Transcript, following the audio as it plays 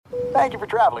Thank you for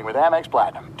traveling with Amex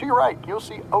Platinum. To your right, you'll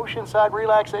see oceanside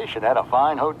relaxation at a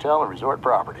fine hotel and resort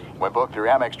property. When booked through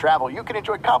Amex Travel, you can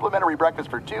enjoy complimentary breakfast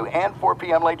for 2 and 4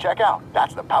 p.m. late checkout.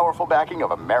 That's the powerful backing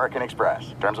of American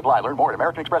Express. Terms apply. Learn more at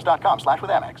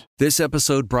americanexpress.com/withAmex. This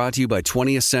episode brought to you by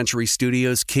 20th Century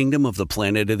Studios' Kingdom of the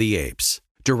Planet of the Apes.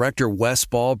 Director Wes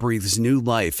Ball breathes new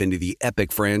life into the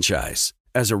epic franchise.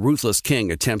 As a ruthless king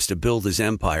attempts to build his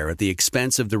empire at the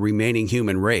expense of the remaining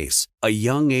human race, a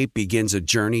young ape begins a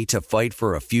journey to fight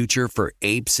for a future for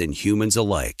apes and humans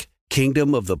alike.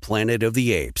 Kingdom of the Planet of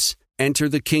the Apes. Enter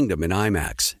the kingdom in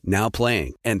IMAX, now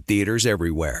playing, and theaters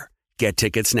everywhere. Get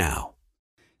tickets now.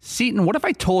 Seton, what if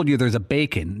I told you there's a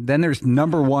bacon, then there's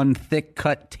number one thick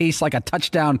cut, tastes like a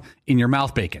touchdown in your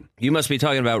mouth bacon? You must be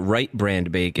talking about Wright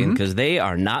brand bacon, because they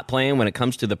are not playing when it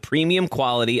comes to the premium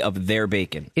quality of their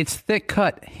bacon. It's thick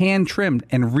cut, hand trimmed,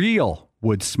 and real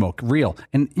wood smoke, real.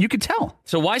 And you can tell.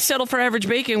 So why settle for average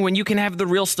bacon when you can have the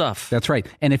real stuff? That's right.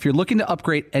 And if you're looking to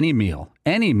upgrade any meal,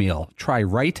 try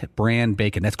Wright brand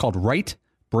bacon. That's called Wright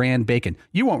brand bacon.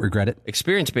 You won't regret it.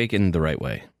 Experience bacon the right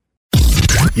way.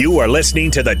 You are listening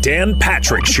to The Dan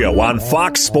Patrick Show on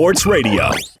Fox Sports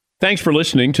Radio. Thanks for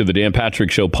listening to The Dan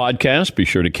Patrick Show podcast. Be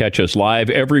sure to catch us live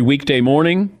every weekday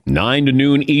morning, 9 to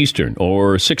noon Eastern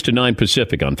or 6 to 9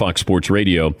 Pacific on Fox Sports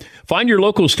Radio. Find your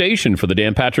local station for The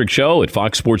Dan Patrick Show at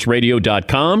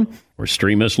foxsportsradio.com or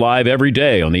stream us live every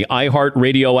day on the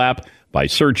iHeartRadio app by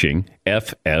searching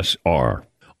FSR.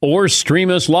 Or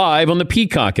stream us live on the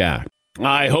Peacock app.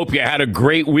 I hope you had a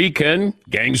great weekend.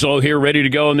 Gang's all here ready to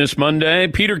go on this Monday.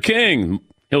 Peter King,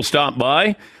 he'll stop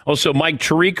by. Also, Mike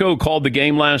Tirico called the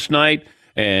game last night,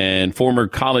 and former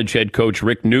college head coach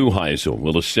Rick Neuheisel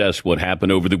will assess what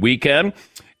happened over the weekend.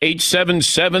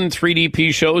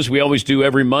 877-3DP shows we always do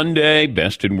every Monday.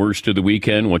 Best and worst of the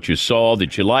weekend, what you saw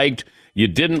that you liked, you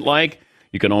didn't like.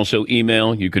 You can also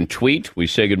email, you can tweet. We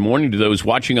say good morning to those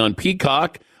watching on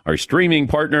Peacock, our streaming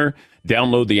partner.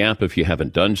 Download the app if you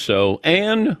haven't done so.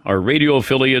 And our radio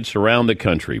affiliates around the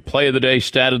country. Play of the day,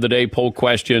 stat of the day, poll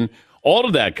question. All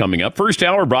of that coming up. First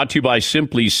hour brought to you by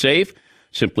Simply Safe.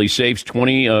 Simply Safe's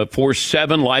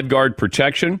 24/7 LiveGuard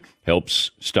protection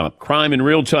helps stop crime in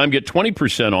real time. Get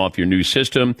 20% off your new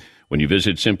system when you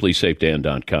visit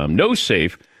simplysafedan.com. No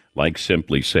safe like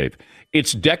Simply Safe.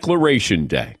 It's Declaration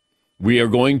Day. We are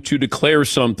going to declare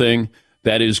something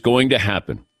that is going to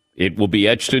happen. It will be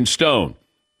etched in stone.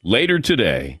 Later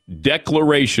today,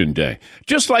 Declaration Day.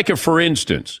 Just like a for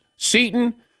instance,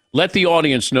 Seton, let the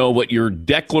audience know what your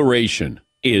declaration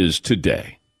is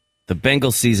today. The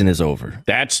Bengal season is over.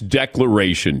 That's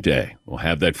Declaration Day. We'll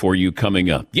have that for you coming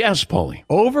up. Yes, Paulie.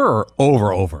 Over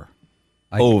or over?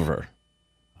 Over.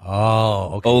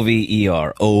 Oh, okay.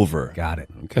 O-V-E-R, over. Got it.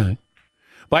 Okay.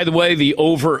 By the way, the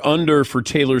over-under for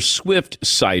Taylor Swift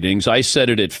sightings, I set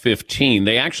it at 15.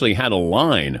 They actually had a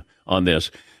line on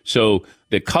this. So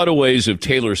the cutaways of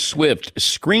Taylor Swift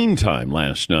screen time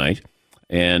last night,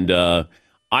 and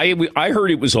I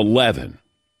heard it was 11.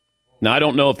 Now, I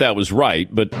don't know if that was right,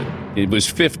 but it was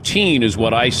 15 is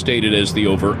what I stated as the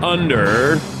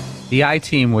over-under. The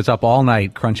I-team was up all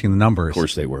night crunching the numbers. Of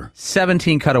course they were.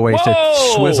 17 cutaways to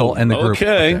Swizzle and the group.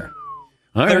 Okay.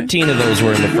 All right. 13 of those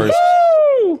were in the first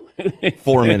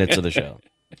 4 minutes of the show.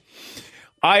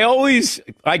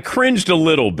 I cringed a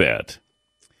little bit.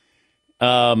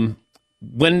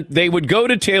 When they would go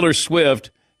to Taylor Swift,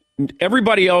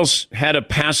 everybody else had a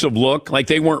passive look, like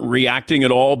they weren't reacting at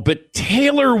all. But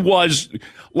Taylor was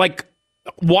like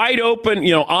wide open,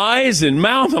 eyes and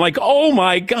mouth, and like, oh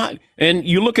my God. And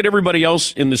you look at everybody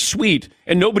else in the suite,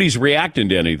 and nobody's reacting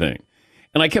to anything.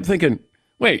 And I kept thinking,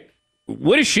 wait,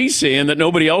 what is she seeing that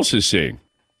nobody else is seeing?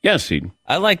 Yes, Eden.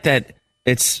 I like that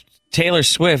it's Taylor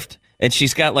Swift. And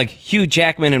she's got like Hugh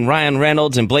Jackman and Ryan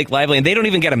Reynolds and Blake Lively, and they don't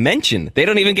even get a mention. They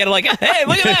don't even get like, hey,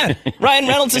 look at that. Ryan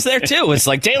Reynolds is there too. It's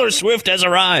like Taylor Swift has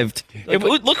arrived.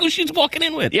 Look who she's walking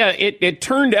in with. Yeah, it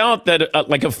turned out that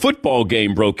like a football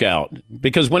game broke out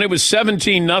because when it was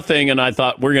 17-0, and I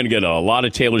thought we're going to get a lot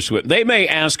of Taylor Swift. They may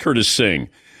ask her to sing.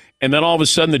 And then all of a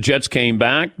sudden the Jets came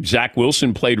back. Zach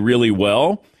Wilson played really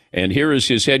well. And here is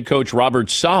his head coach, Robert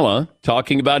Saleh,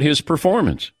 talking about his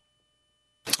performance.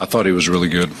 I thought he was really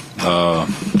good.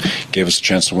 Gave us a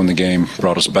chance to win the game,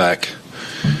 brought us back.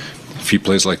 If he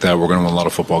plays like that, we're going to win a lot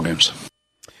of football games.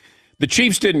 The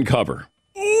Chiefs didn't cover.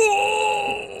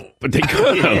 But they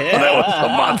could have. Yeah. That was a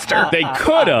monster. They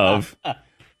could have.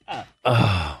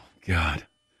 Oh, God.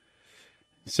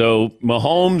 So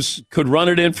Mahomes could run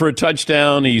it in for a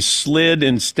touchdown. He slid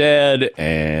instead,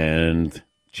 and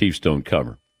Chiefs don't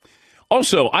cover.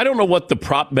 Also, I don't know what the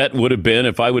prop bet would have been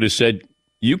if I would have said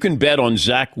you can bet on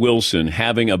Zach Wilson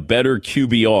having a better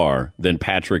QBR than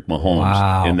Patrick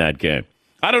Mahomes in that game.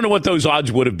 I don't know what those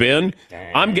odds would have been.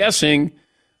 Dang.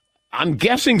 I'm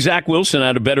guessing Zach Wilson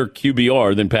had a better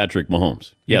QBR than Patrick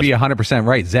Mahomes. Yes. You'd be 100%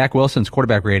 right. Zach Wilson's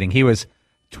quarterback rating, he was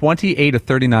 28 of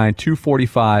 39,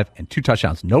 245, and 2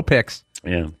 touchdowns. No picks.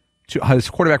 Yeah. His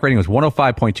quarterback rating was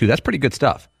 105.2. That's pretty good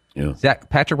stuff. Yeah.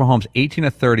 Patrick Mahomes, 18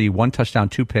 of 30, 1 touchdown,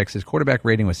 2 picks. His quarterback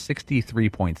rating was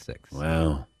 63.6.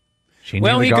 Wow.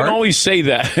 Changing he can always say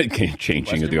that.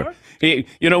 Changing the guard.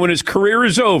 When his career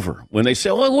is over, when they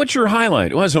say, well, what's your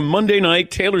highlight? It was a Monday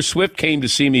night. Taylor Swift came to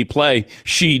see me play.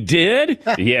 She did?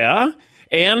 Yeah.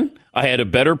 And I had a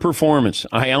better performance.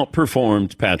 I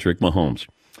outperformed Patrick Mahomes.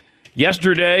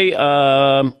 Yesterday,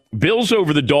 Bills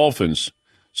over the Dolphins.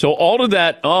 So all of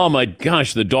that, oh my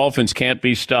gosh, the Dolphins can't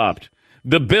be stopped.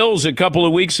 The Bills a couple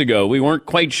of weeks ago, we weren't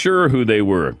quite sure who they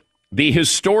were. The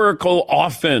historical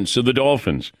offense of the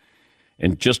Dolphins.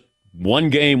 And just one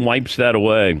game wipes that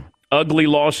away. Ugly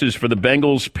losses for the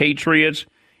Bengals, Patriots,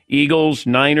 Eagles,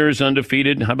 Niners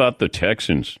undefeated. How about the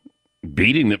Texans?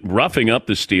 Roughing up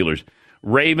the Steelers.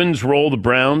 Ravens roll the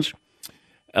Browns.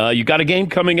 You got a game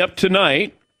coming up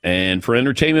tonight. And for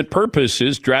entertainment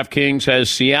purposes, DraftKings has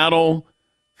Seattle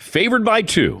favored by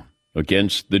 2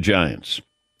 against the Giants.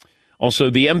 Also,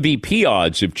 the MVP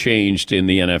odds have changed in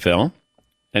the NFL.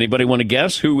 Anybody want to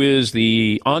guess who is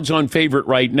the odds-on favorite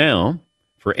right now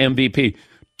for MVP?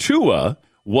 Tua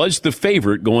was the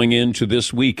favorite going into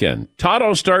this weekend. Todd,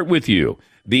 I'll start with you.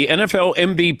 The NFL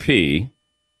MVP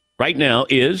right now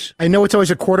is? I know it's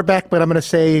always a quarterback, but I'm going to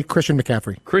say Christian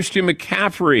McCaffrey. Christian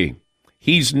McCaffrey.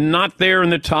 He's not there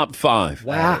in the top 5.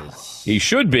 Wow. He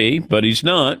should be, but he's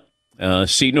not.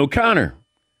 Seton O'Connor.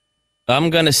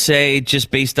 I'm going to say, just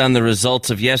based on the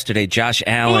results of yesterday, Josh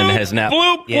Allen has now...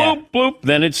 Bloop.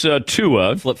 Then it's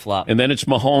Tua. Flip-flop. And then it's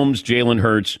Mahomes, Jalen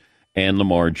Hurts, and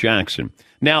Lamar Jackson.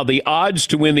 Now, the odds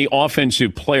to win the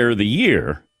Offensive Player of the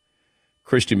Year,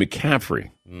 Christian McCaffrey.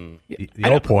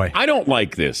 Boy. I don't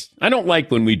like this. I don't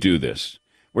like when we do this,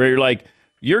 where you're like,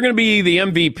 you're going to be the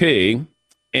MVP,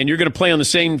 and you're going to play on the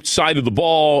same side of the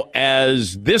ball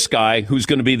as this guy who's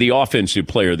going to be the Offensive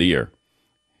Player of the Year.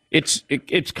 It's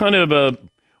kind of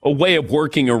a way of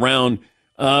working around.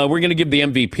 We're going to give the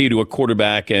MVP to a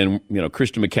quarterback, and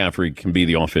Christian McCaffrey can be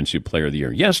the Offensive Player of the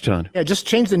Year. Yes, Todd? Yeah, just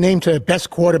change the name to Best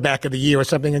Quarterback of the Year or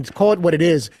something, and call it what it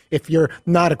is. If you're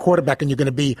not a quarterback and you're going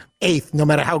to be 8th, no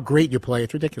matter how great you play,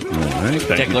 it's ridiculous. All right,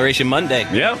 Declaration Monday.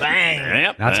 Yep. Bang.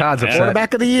 Yep. That's Todd's upset.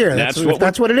 Quarterback of the Year. If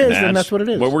that's what it is, then that's what it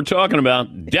is. What we're talking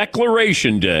about.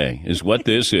 Declaration Day is what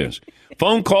this is.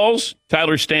 Phone calls.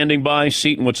 Tyler standing by.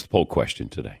 Seton, what's the poll question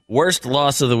today? Worst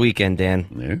loss of the weekend,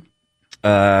 Dan.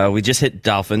 Yeah. We just hit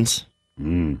Dolphins.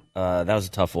 That was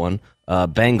a tough one.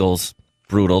 Bengals,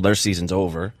 brutal. Their season's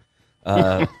over.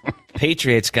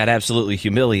 Patriots got absolutely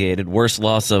humiliated. Worst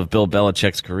loss of Bill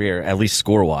Belichick's career, at least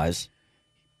score-wise.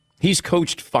 He's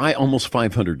coached almost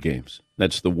 500 games.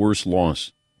 That's the worst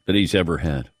loss that he's ever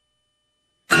had.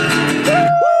 Woo!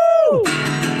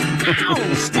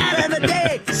 Ow! Stat of the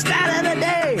day! Stat of the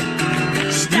day!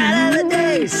 Stat of the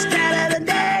day! Stat of the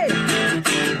day!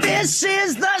 This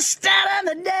is the stat of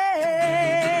the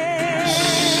day!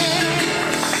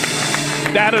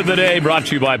 Stat of the day brought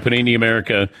to you by Panini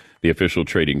America, the official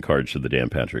trading cards of the Dan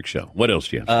Patrick Show. What else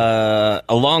do you have?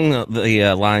 Along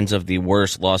the lines of the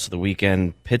worst loss of the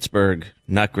weekend, Pittsburgh,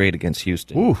 not great against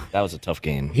Houston. Ooh. That was a tough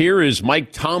game. Here is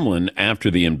Mike Tomlin after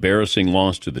the embarrassing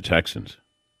loss to the Texans.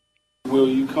 Will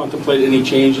you contemplate any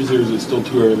changes, or is it still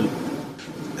too early?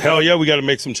 Hell yeah, we got to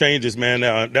make some changes, man.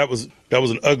 That was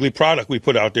an ugly product we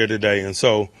put out there today, and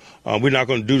so we're not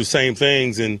going to do the same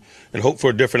things and hope for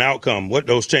a different outcome. What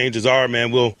those changes are, man,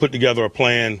 we'll put together a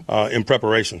plan in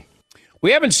preparation.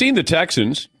 We haven't seen the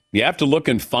Texans. You have to look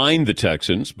and find the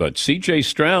Texans, but C.J.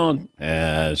 Stroud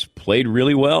has played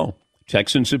really well.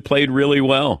 Texans have played really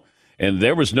well, and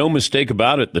there was no mistake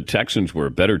about it. The Texans were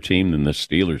a better team than the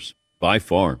Steelers. By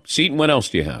far. Seton, what else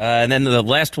do you have? And then the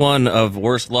last one of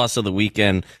worst loss of the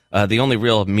weekend, the only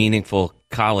real meaningful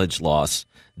college loss,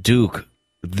 Duke,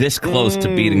 this close to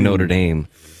beating Notre Dame.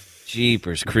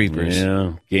 Jeepers creepers.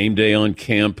 Yeah, game day on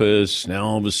campus. Now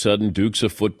all of a sudden Duke's a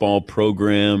football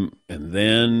program. And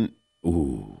then,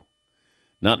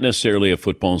 not necessarily a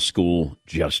football school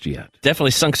just yet.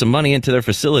 Definitely sunk some money into their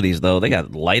facilities, though. They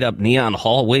got light-up neon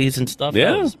hallways and stuff.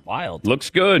 Yeah. That was wild. Looks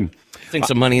good. Sink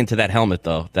some money into that helmet,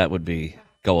 though. That would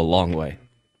go a long way.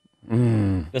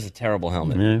 That's a terrible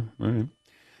helmet. Yeah, all right.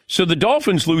 So the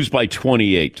Dolphins lose by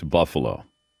 28 to Buffalo.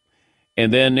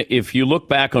 And then if you look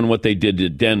back on what they did to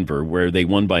Denver, where they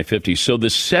won by 50, so the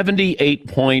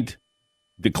 78-point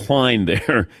decline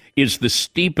there is the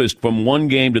steepest from one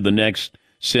game to the next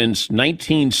since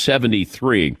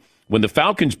 1973, when the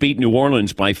Falcons beat New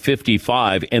Orleans by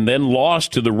 55 and then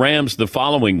lost to the Rams the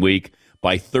following week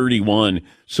by 31.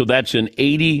 So that's an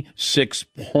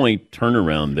 86-point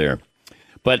turnaround there.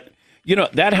 But,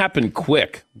 that happened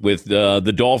quick with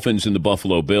the Dolphins and the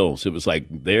Buffalo Bills. It was like,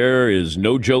 there is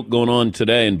no joke going on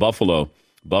today in Buffalo.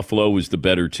 Buffalo was the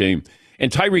better team.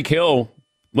 And Tyreek Hill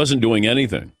wasn't doing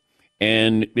anything.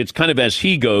 And it's kind of as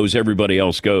he goes, everybody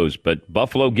else goes. But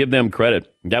Buffalo, give them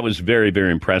credit. That was very,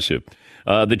 very impressive.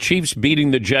 The Chiefs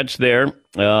beating the Jets there,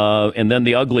 and then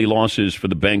the ugly losses for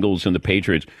the Bengals and the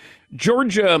Patriots.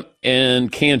 Georgia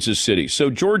and Kansas City. So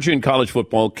Georgia in college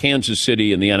football, Kansas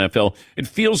City in the NFL, it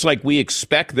feels like we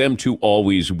expect them to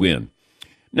always win.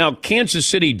 Now, Kansas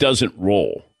City doesn't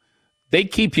roll. They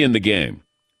keep you in the game,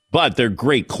 but they're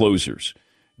great closers.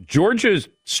 Georgia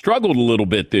struggled a little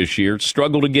bit this year,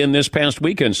 struggled again this past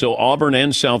weekend. So Auburn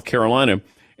and South Carolina,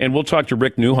 and we'll talk to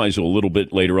Rick Neuheisel a little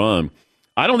bit later on.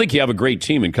 I don't think you have a great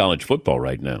team in college football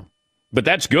right now, but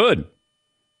that's good.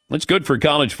 That's good for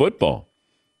college football.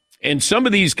 And some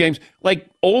of these games, like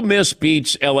Ole Miss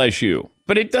beats LSU,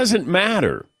 but it doesn't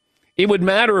matter. It would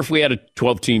matter if we had a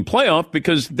 12-team playoff,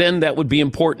 because then that would be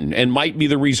important and might be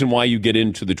the reason why you get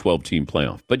into the 12-team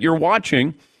playoff. But you're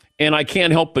watching, and I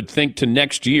can't help but think to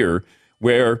next year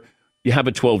where you have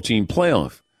a 12-team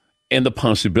playoff and the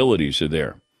possibilities are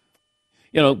there.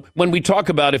 When we talk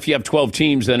about if you have 12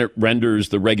 teams, then it renders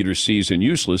the regular season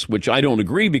useless, which I don't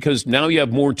agree, because now you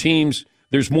have more teams,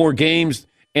 there's more games,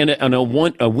 and a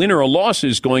win or a loss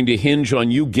is going to hinge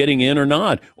on you getting in or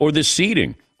not, or the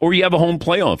seeding, or you have a home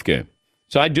playoff game.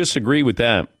 So I disagree with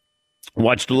that.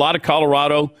 Watched a lot of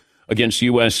Colorado against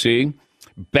USC.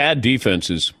 Bad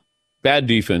defenses.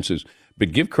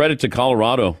 But give credit to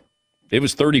Colorado. It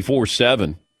was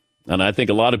 34-7. And I think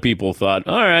a lot of people thought,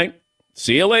 all right,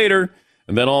 see you later.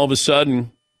 And then all of a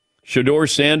sudden, Shedeur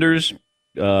Sanders,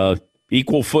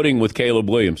 equal footing with Caleb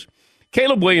Williams.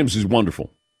 Caleb Williams is wonderful.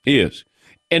 He is.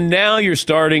 And now you're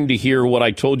starting to hear what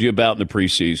I told you about in the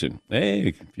preseason. Hey,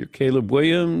 if you're Caleb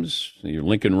Williams, you're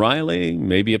Lincoln Riley,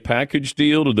 maybe a package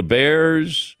deal to the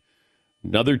Bears,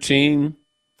 another team.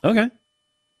 Okay.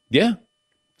 Yeah.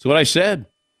 That's what I said.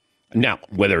 Now,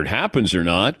 whether it happens or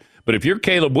not, but if you're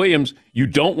Caleb Williams, you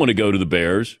don't want to go to the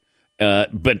Bears.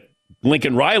 But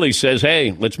Lincoln Riley says,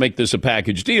 hey, let's make this a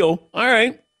package deal. All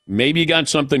right. Maybe you got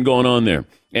something going on there.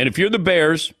 And if you're the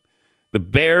Bears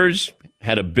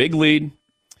had a big lead.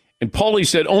 And Paulie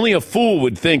said only a fool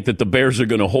would think that the Bears are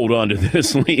going to hold on to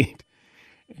this lead.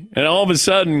 And all of a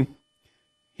sudden,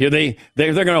 here they're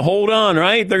going to hold on,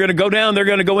 right? They're going to go down. They're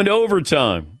going to go into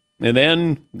overtime. And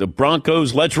then the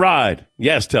Broncos, let's ride.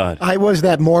 Yes, Todd. I was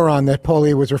that moron that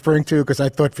Paulie was referring to, because I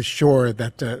thought for sure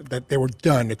that they were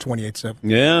done at 28-7.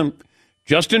 Yeah.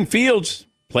 Justin Fields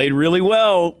played really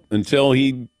well until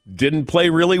he didn't play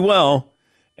really well.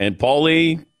 And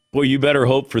Paulie, boy, you better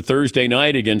hope for Thursday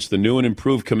night against the new and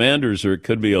improved Commanders, or it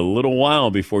could be a little while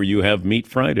before you have Meat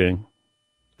Friday.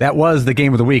 That was the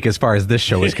game of the week as far as this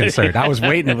show is concerned. I was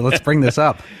waiting. Let's bring this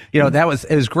up. It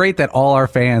was great that all our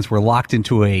fans were locked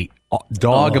into a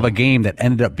dog of a game that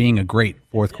ended up being a great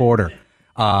fourth quarter.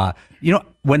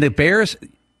 When the Bears,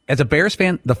 as a Bears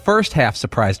fan, the first half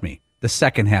surprised me. The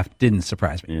second half didn't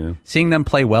surprise me. Yeah. Seeing them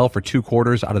play well for 2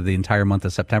 quarters out of the entire month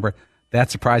of September, that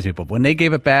surprised me. But when they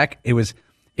gave it back, it was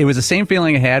the same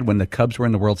feeling I had when the Cubs were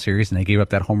in the World Series and they gave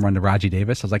up that home run to Raji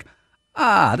Davis. I was like,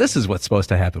 this is what's supposed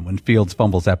to happen when Fields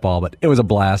fumbles that ball. But it was a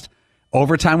blast.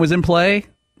 Overtime was in play.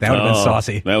 That would have been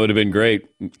saucy. That would have been great.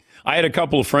 I had a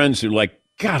couple of friends who were like,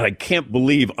 God, I can't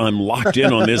believe I'm locked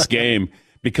in on this game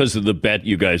because of the bet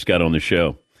you guys got on the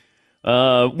show.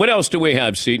 What else do we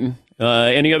have, Seton?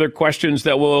 Any other questions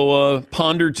that we'll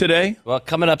ponder today? Well,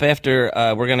 coming up after,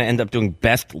 we're going to end up doing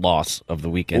best loss of the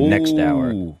weekend next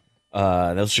hour.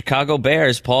 Those Chicago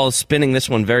Bears, Paul is spinning this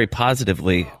one very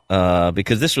positively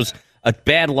because this was a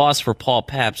bad loss for Paul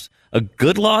Pabst. A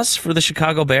good loss for the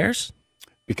Chicago Bears?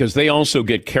 Because they also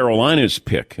get Carolina's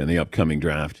pick in the upcoming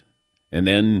draft. And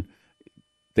then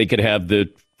they could have the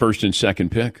first and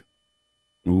second pick.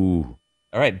 Ooh.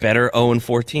 All right, better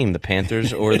 0-4 team, the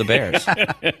Panthers or the Bears?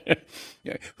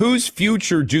 Whose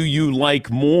future do you like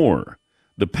more,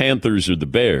 the Panthers or the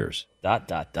Bears? ...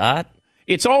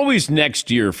 It's always next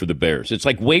year for the Bears. It's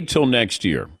like, wait till next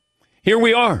year. Here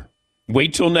we are.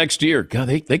 Wait till next year. God,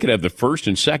 they could have the first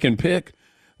and second pick.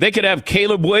 They could have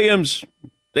Caleb Williams.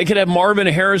 They could have Marvin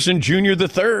Harrison Jr.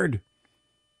 III.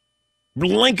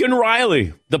 Lincoln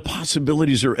Riley. The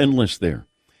possibilities are endless there.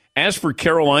 As for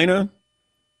Carolina,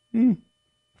 yeah,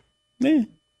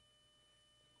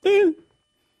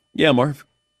 Marv.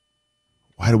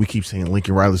 why do we keep saying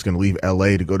Lincoln Riley's going to leave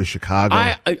L.A. to go to Chicago?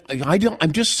 I don't.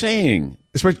 I'm just saying.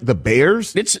 Especially the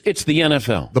Bears. It's the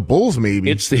NFL. The Bulls,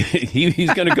 maybe.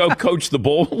 He's going to go coach the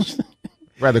Bulls.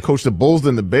 Rather coach the Bulls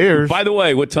than the Bears. By the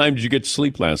way, what time did you get to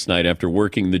sleep last night after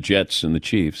working the Jets and the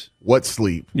Chiefs? What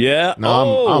sleep? Yeah.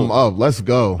 No, I'm up. Let's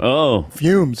go. Oh,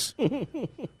 fumes.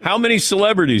 How many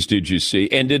celebrities did you see,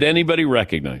 and did anybody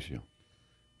recognize you?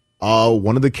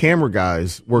 One of the camera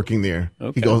guys working there.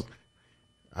 Okay. He goes,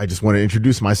 I just want to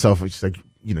introduce myself. It's like,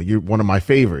 you're one of my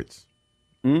favorites.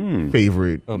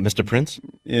 Favorite. Oh, Mr. Prince?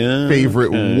 Yeah.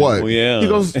 Favorite what? Well, yeah. He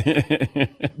goes,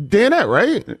 Danette,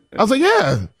 right? I was like,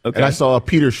 yeah. Okay. And I saw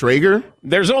Peter Schrager.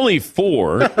 There's only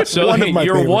 4, so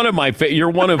you're one of my you're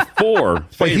one of 4.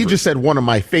 But he just said one of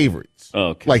my favorites.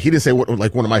 Okay. Like he didn't say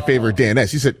like one of my favorite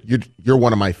Danettes. He said you're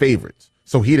one of my favorites.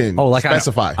 So he didn't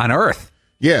specify on Earth.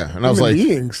 Yeah, and I was like,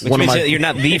 Which means you're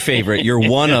not the favorite. You're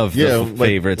one of the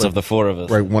favorites of the 4 of us.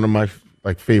 Right, one of my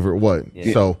favorite what?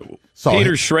 Yeah. So saw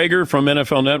Peter Schrager from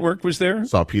NFL Network was there.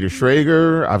 Saw Peter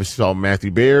Schrager. Obviously saw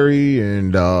Matthew Berry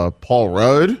and Paul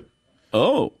Rudd.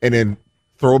 Oh, and then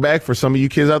throwback for some of you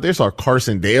kids out there, saw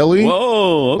Carson Daly.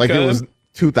 Whoa, okay. Like it was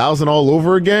 2000 all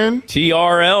over again.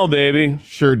 TRL, baby.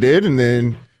 Sure did. And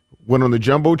then went on the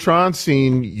Jumbotron,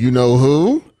 seen you know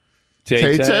who.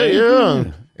 Tay-Tay,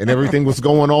 yeah. And everything was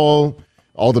going all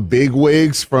the big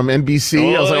wigs from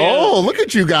NBC. I was like, oh, look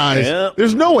at you guys. Yeah.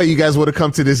 There's no way you guys would have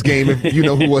come to this game if you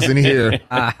know who wasn't here.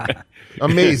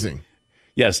 Amazing.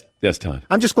 Yes, Todd.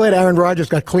 I'm just glad Aaron Rodgers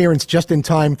got clearance just in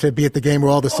time to be at the game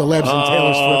where all the celebs and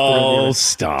Taylor Swift were Oh, there.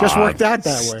 stop. Just worked out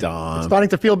that way. Stop. It's starting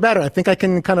to feel better. I think I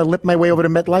can kind of lip my way over to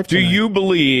MetLife Do tonight. you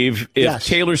believe if Yes.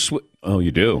 Taylor Swift... Oh,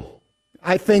 you do?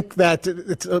 I think that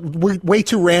it's way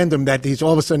too random that he's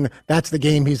all of a sudden, that's the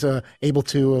game he's able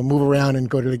to move around and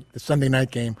go to the Sunday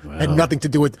night game. Had nothing to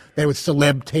do with that. It was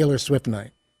celeb Taylor Swift night.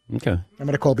 Okay. I'm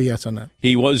going to call BS on that.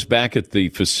 He was back at the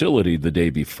facility the day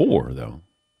before, though.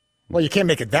 Well, you can't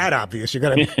make it that obvious. You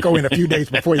got to go in a few days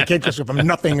before. You can't just go from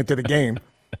nothing into the game.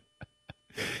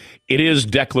 It is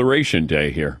Declaration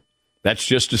Day here. That's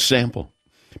just a sample.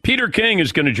 Peter King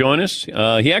is going to join us.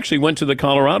 He actually went to the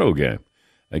Colorado game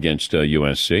against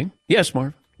USC. Yes,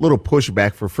 Marv. Little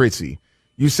pushback for Fritzy.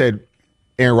 You said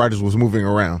Aaron Rodgers was moving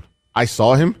around. I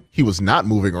saw him. He was not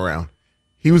moving around.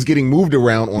 He was getting moved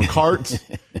around on carts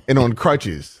and on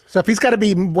crutches. So if he's got to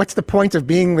be, what's the point of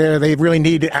being there? They really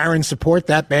need Aaron's support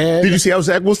that bad. Did you see how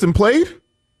Zach Wilson played?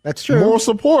 That's true. Moral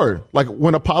support. Like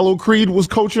when Apollo Creed was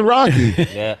coaching Rocky.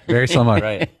 Yeah. Very similar.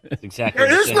 Right. That's exactly.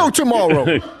 There is no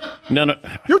tomorrow. No.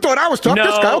 You thought I was tough? This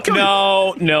guy will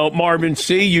kill you. No, Marvin.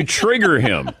 See, you trigger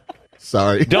him.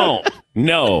 Sorry. Don't.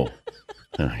 No.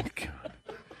 Oh, my God.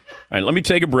 All right, let me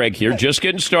take a break here. Just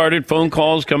getting started. Phone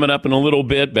calls coming up in a little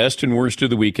bit. Best and worst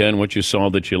of the weekend. What you saw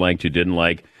that you liked, you didn't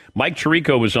like. Mike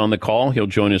Tirico was on the call. He'll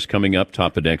join us coming up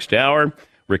top of next hour.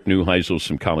 Rick Neuheisel,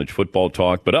 some college football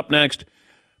talk. But up next,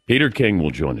 Peter King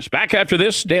will join us. Back after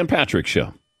this, Dan Patrick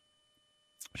Show.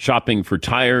 Shopping for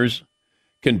tires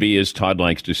can be, as Todd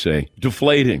likes to say,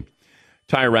 deflating.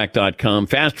 TireRack.com.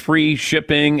 Fast, free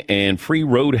shipping and free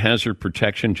road hazard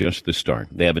protection, just the start.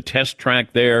 They have a test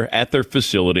track there at their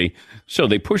facility, so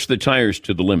they push the tires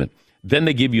to the limit. Then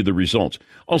they give you the results.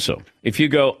 Also, if you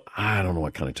go, I don't know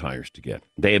what kind of tires to get,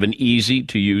 they have an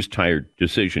easy-to-use tire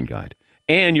decision guide.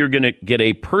 And you're going to get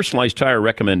a personalized tire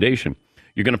recommendation.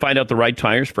 You're going to find out the right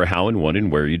tires for how and when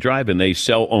and where you drive, and they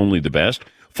sell only the best.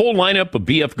 Full lineup of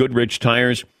BF Goodrich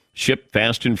tires. Shipped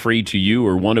fast and free to you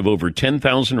or one of over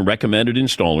 10,000 recommended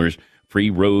installers, free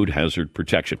road hazard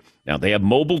protection. Now, they have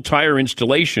mobile tire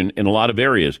installation in a lot of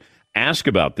areas. Ask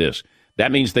about this.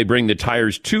 That means they bring the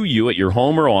tires to you at your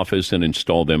home or office and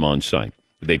install them on site.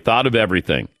 They thought of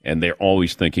everything, and they're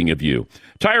always thinking of you.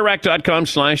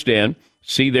 TireRack.com/Dan.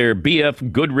 See their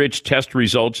BF Goodrich test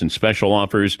results and special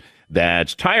offers.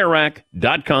 That's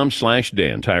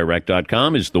TireRack.com/Dan.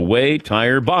 TireRack.com is the way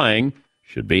tire buying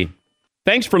should be.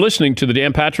 Thanks for listening to the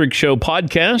Dan Patrick Show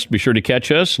podcast. Be sure to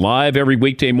catch us live every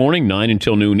weekday morning, 9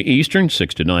 until noon Eastern,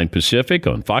 6 to 9 Pacific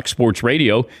on Fox Sports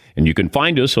Radio. And you can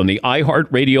find us on the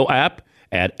iHeartRadio app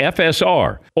at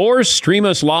FSR or stream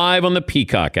us live on the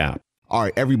Peacock app. All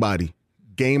right, everybody,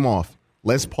 game off.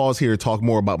 Let's pause here to talk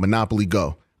more about Monopoly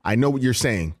Go. I know what you're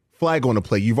saying. Flag on the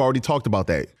play. You've already talked about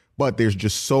that. But there's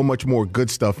just so much more good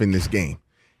stuff in this game.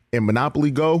 In Monopoly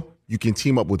Go, you can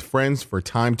team up with friends for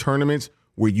time tournaments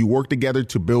where you work together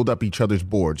to build up each other's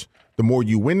boards. The more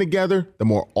you win together, the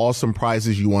more awesome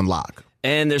prizes you unlock.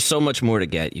 And there's so much more to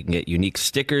get. You can get unique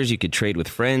stickers. You could trade with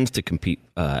friends to compete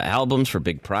albums for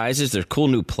big prizes. There's cool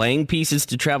new playing pieces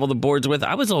to travel the boards with.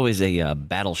 I was always a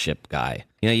Battleship guy.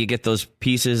 You know, you get those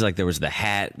pieces, like there was the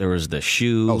hat, there was the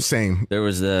shoe. Oh, same. There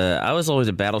was I was always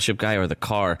a Battleship guy, or the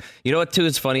car. You know what, too,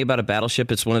 is funny about a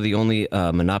Battleship? It's one of the only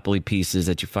Monopoly pieces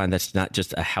that you find that's not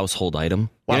just a household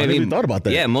item. Wow, You know I what never even thought about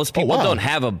that. Yeah, most people wow. don't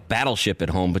have a Battleship at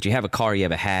home, but you have a car, you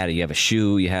have a hat, you have a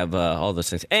shoe, you have all those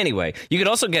things. Anyway, you could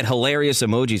also get hilarious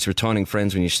emojis for taunting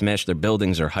friends when you smash their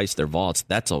buildings or heist their vaults.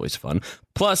 That's always fun.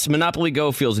 Plus, Monopoly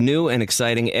Go feels new and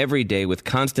exciting every day with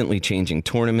constantly changing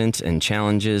tournaments and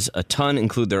challenges. A ton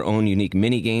include their own unique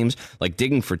mini games, like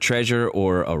digging for treasure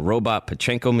or a robot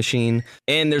Pachinko machine.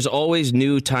 And there's always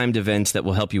new timed events that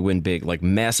will help you win big, like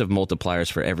massive multipliers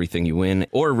for everything you win,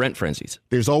 or rent frenzies.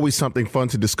 There's always something fun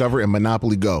to discover in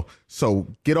Monopoly Go. So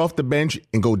get off the bench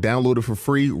and go download it for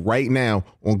free right now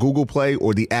on Google Play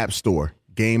or the App Store.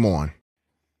 Game on.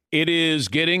 It is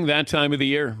getting that time of the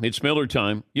year. It's Miller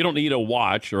time. You don't need a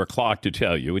watch or a clock to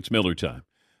tell you. It's Miller time.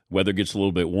 Weather gets a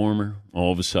little bit warmer.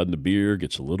 All of a sudden, the beer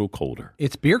gets a little colder.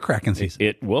 It's beer cracking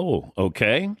season. Whoa,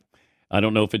 okay. I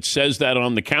don't know if it says that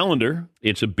on the calendar.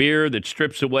 It's a beer that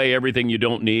strips away everything you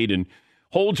don't need and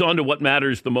holds on to what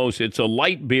matters the most. It's a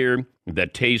light beer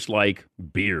that tastes like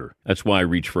beer. That's why I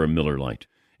reach for a Miller Lite.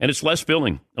 And it's less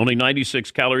filling, only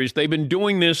 96 calories. They've been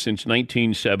doing this since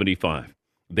 1975.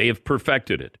 They have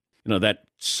perfected it. You know, that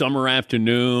summer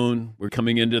afternoon, we're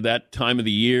coming into that time of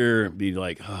the year, be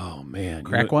like, oh, man.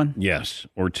 Crack one? Yes,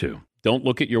 or two. Don't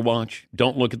look at your watch.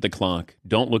 Don't look at the clock.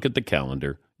 Don't look at the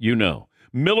calendar. You know.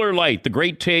 Miller Lite, the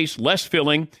great taste, less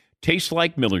filling, tastes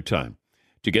like Miller time.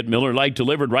 To get Miller Lite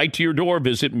delivered right to your door,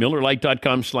 visit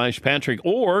MillerLite.com/Patrick,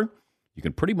 or you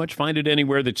can pretty much find it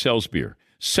anywhere that sells beer.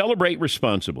 Celebrate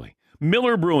responsibly.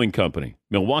 Miller Brewing Company,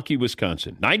 Milwaukee,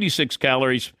 Wisconsin. 96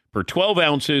 calories per 12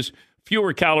 ounces,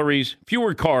 fewer calories,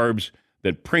 fewer carbs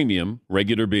than premium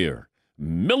regular beer.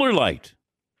 Miller Lite.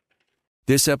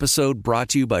 This episode brought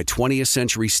to you by 20th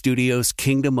Century Studios'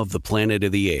 Kingdom of the Planet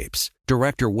of the Apes.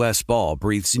 Director Wes Ball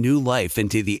breathes new life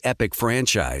into the epic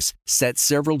franchise, set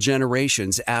several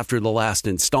generations after the last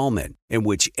installment, in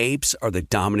which apes are the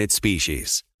dominant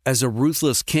species. As a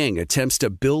ruthless king attempts to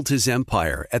build his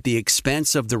empire at the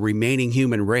expense of the remaining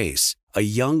human race, a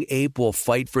young ape will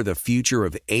fight for the future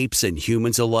of apes and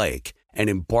humans alike and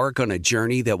embark on a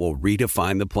journey that will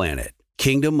redefine the planet.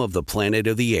 Kingdom of the Planet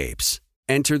of the Apes.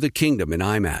 Enter the kingdom in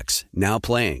IMAX, now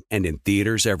playing and in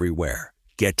theaters everywhere.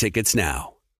 Get tickets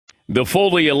now. The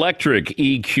fully electric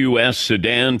EQS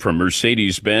sedan from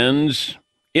Mercedes-Benz.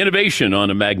 Innovation on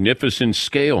a magnificent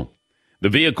scale. The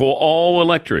vehicle all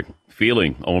electric,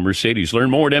 feeling all Mercedes. Learn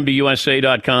more at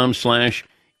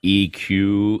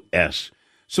MBUSA.com/EQS.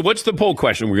 So what's the poll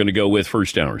question we're going to go with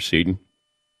first hour, Seaton?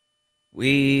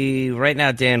 Right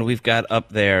now, Dan, we've got up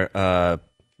there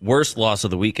worst loss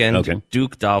of the weekend. Okay.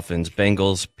 Duke Dolphins,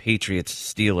 Bengals, Patriots,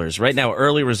 Steelers. Right now,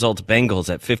 early results,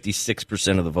 Bengals at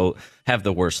 56% of the vote have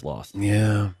the worst loss.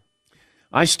 Yeah.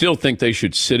 I still think they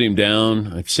should sit him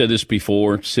down. I've said this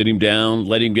before. Sit him down,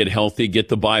 let him get healthy, get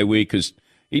the bye week, because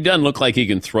he doesn't look like he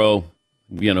can throw,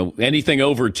 anything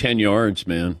over 10 yards,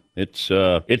 man. It's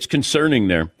concerning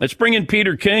there. Let's bring in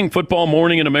Peter King, Football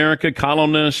Morning in America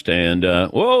columnist. And,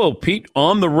 Pete,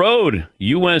 on the road,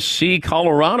 USC,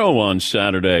 Colorado on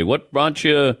Saturday. What brought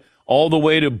you all the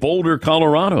way to Boulder,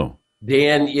 Colorado?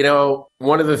 Dan,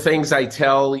 one of the things I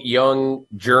tell young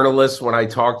journalists when I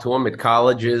talk to them at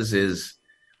colleges is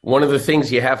one of the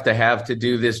things you have to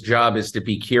do this job is to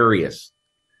be curious.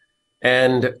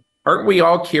 And aren't we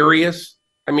all curious?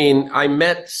 I mean, I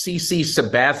met CC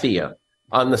Sabathia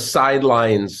on the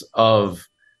sidelines of,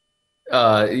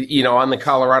 on the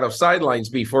Colorado sidelines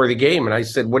before the game. And I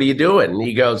said, what are you doing? And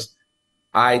he goes,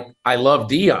 I love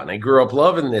Deion. I grew up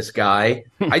loving this guy.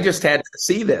 I just had to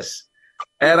see this.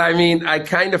 And I mean, I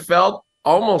kind of felt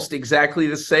almost exactly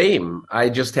the same. I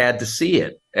just had to see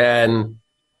it. And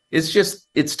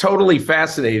it's totally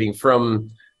fascinating, from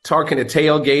talking to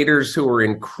tailgaters who are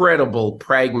incredible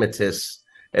pragmatists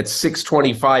at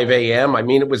 6:25 a.m. I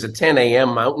mean, it was a 10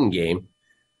 a.m. Mountain game.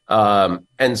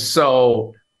 And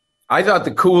so I thought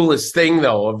the coolest thing,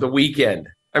 though, of the weekend,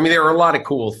 I mean, there were a lot of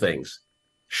cool things.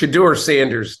 Shedeur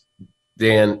Sanders,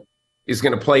 Dan, is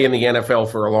going to play in the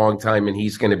NFL for a long time, and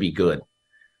he's going to be good.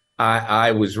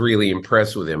 I was really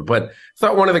impressed with him. But I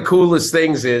thought one of the coolest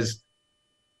things is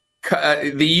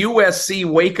the USC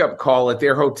wake-up call at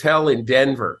their hotel in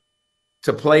Denver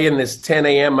to play in this 10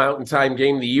 a.m. Mountain Time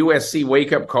game. The USC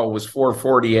wake-up call was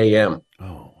 4:40 a.m.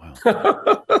 Oh,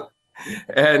 wow.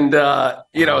 And,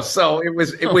 so it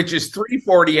was, which is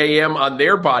 3:40 a.m. on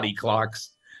their body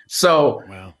clocks. So,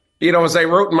 wow. As I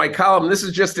wrote in my column, this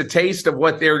is just a taste of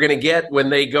what they're going to get when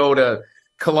they go to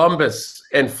Columbus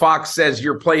and Fox says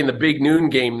you're playing the big noon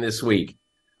game this week.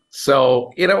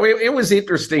 So, it was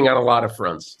interesting on a lot of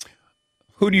fronts.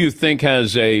 Who do you think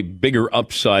has a bigger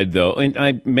upside, though?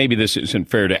 And maybe this isn't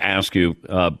fair to ask you,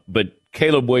 but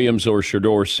Caleb Williams or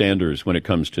Shedeur Sanders when it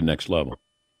comes to next level?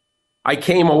 I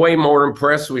came away more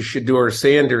impressed with Shedeur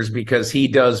Sanders because he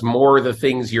does more of the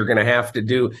things you're going to have to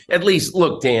do. At least,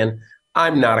 look, Dan,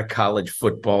 I'm not a college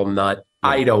football nut.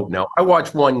 I don't know. I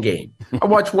watch one game.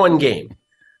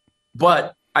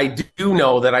 But I do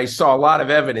know that I saw a lot of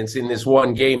evidence in this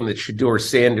one game that Shedeur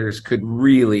Sanders could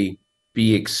really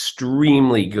be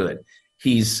extremely good.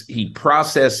 He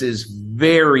processes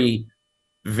very,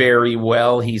 very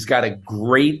well. He's got a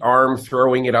great arm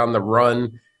throwing it on the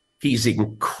run. He's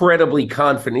incredibly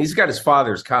confident. He's got his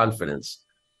father's confidence.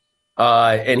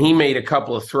 And he made a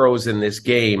couple of throws in this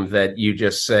game that you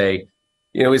just say,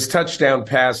 his touchdown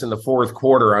pass in the fourth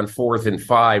quarter on 4th and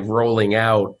 5 rolling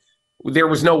out, there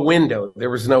was no window. There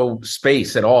was no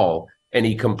space at all. And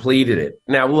he completed it.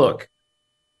 Now, look,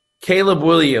 Caleb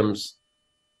Williams,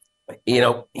 he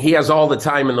has all the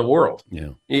time in the world. Yeah.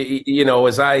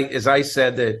 As I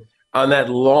said that on that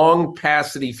long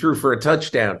pass that he threw for a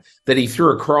touchdown that he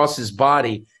threw across his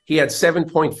body, he had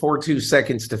 7.42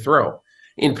 seconds to throw.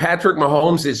 In Patrick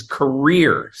Mahomes'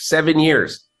 career, 7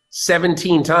 years,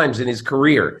 17 times in his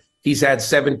career, he's had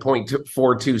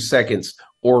 7.42 seconds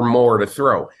or more to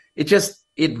throw.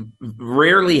 It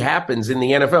rarely happens in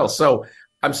the NFL. So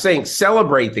I'm saying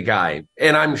celebrate the guy,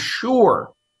 and I'm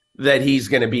sure that he's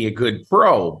going to be a good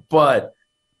pro, but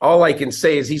all I can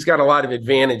say is he's got a lot of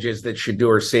advantages that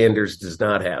Shedeur Sanders does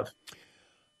not have.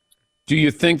 Do you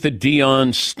think that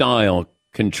Deion's style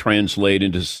can translate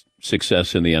into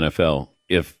success in the NFL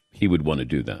if he would want to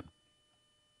do that?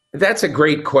 That's a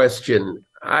great question.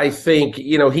 I think,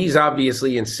 he's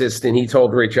obviously insistent. He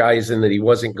told Rich Eisen that he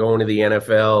wasn't going to the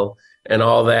NFL and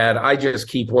all that. I just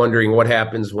keep wondering what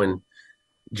happens when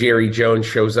Jerry Jones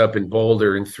shows up in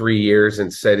Boulder in 3 years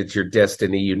and said it's your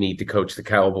destiny. You need to coach the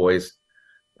Cowboys.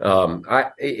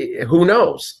 Who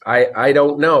knows? I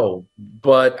don't know,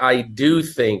 but I do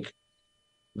think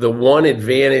the one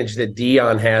advantage that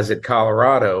Deion has at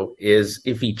Colorado is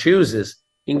if he chooses,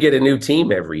 he can get a new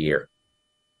team every year.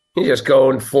 He's just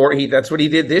going that's what he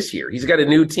did this year. He's got a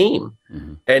new team,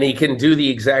 and he can do the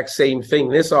exact same thing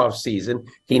this offseason.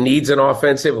 He needs an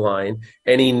offensive line,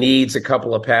 and he needs a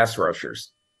couple of pass rushers.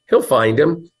 He'll find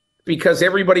them because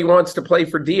everybody wants to play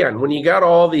for Deion. When you got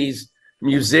all these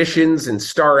musicians and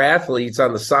star athletes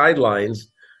on the sidelines,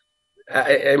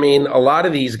 I mean, a lot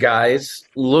of these guys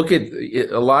look at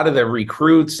a lot of the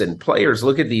recruits and players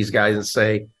look at these guys and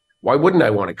say, why wouldn't I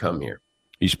want to come here?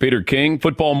 He's Peter King,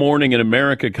 Football Morning in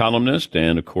America columnist,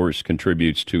 and, of course,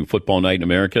 contributes to Football Night in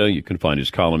America. You can find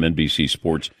his column,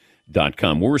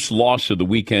 NBCSports.com. Worst loss of the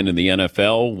weekend in the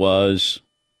NFL was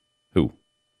who?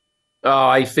 Oh,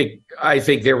 I think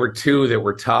there were two that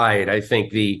were tied. I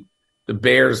think the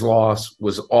Bears loss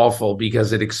was awful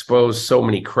because it exposed so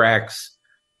many cracks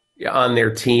on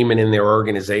their team and in their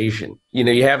organization.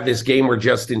 You have this game where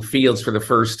Justin Fields, for the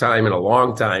first time in a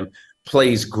long time,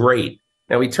 plays great.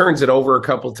 Now, he turns it over a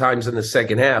couple times in the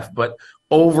second half, but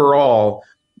overall,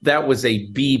 that was a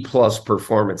B-plus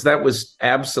performance. That was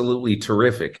absolutely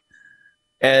terrific.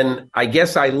 And I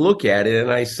guess I look at it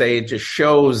and I say it just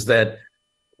shows that,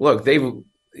 look, they've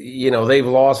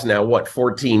lost now,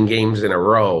 14 games in a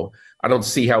row. I don't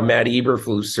see how Matt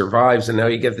Eberflus survives, and now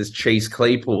you get this Chase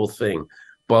Claypool thing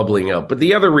bubbling up. But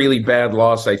the other really bad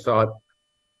loss, I thought,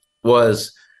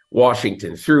 was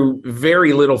Washington, through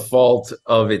very little fault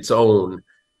of its own.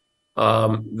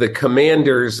 The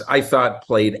Commanders, I thought,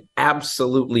 played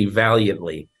absolutely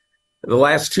valiantly. The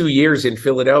last 2 years in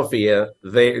Philadelphia,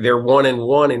 they're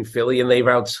 1-1 in Philly, and they've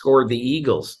outscored the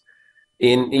Eagles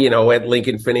at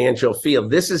Lincoln Financial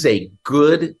Field. This is a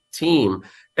good team.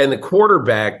 And the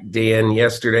quarterback, Dan,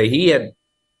 yesterday, he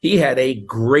had a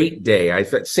great day. I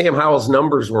thought Sam Howell's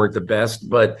numbers weren't the best,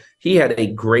 but he had a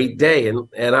great day.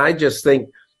 And I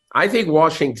think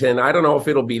Washington, I don't know if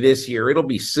it'll be this year, it'll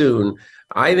be soon.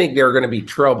 I think they're going to be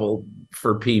trouble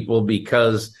for people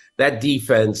because that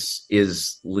defense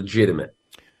is legitimate.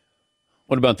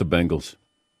 What about the Bengals?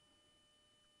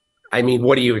 I mean,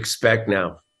 what do you expect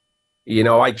now?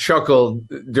 I chuckled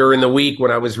during the week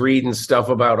when I was reading stuff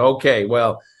about, okay,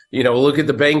 well, look at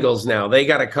the Bengals now. They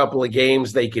got a couple of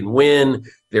games they can win.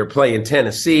 They're playing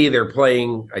Tennessee. They're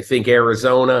playing, I think,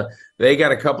 Arizona. They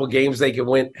got a couple of games they can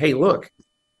win. Hey, look,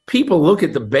 people look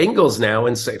at the Bengals now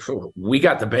and say, we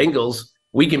got the Bengals.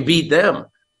 We can beat them.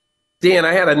 Dan,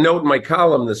 I had a note in my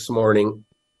column this morning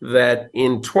that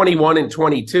in 21 and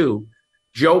 22,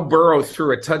 Joe Burrow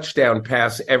threw a touchdown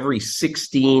pass every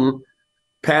 16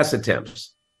 pass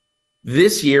attempts.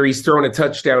 This year, he's thrown a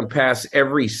touchdown pass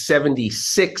every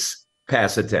 76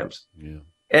 pass attempts. Yeah.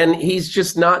 And he's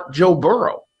just not Joe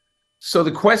Burrow. So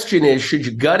the question is, should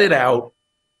you gut it out?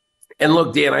 And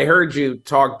look, Dan, I heard you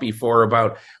talk before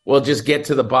about, well, just get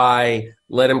to the bye,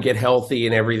 let him get healthy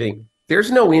and everything.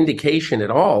 There's no indication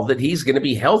at all that he's going to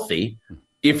be healthy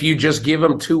if you just give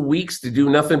him 2 weeks to do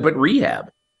nothing but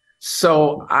rehab.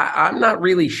 So I'm not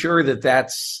really sure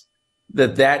that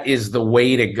is the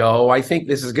way to go. I think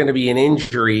this is going to be an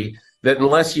injury that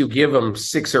unless you give him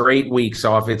 6 or 8 weeks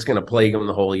off, it's going to plague him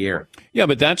the whole year. Yeah,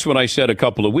 but that's what I said a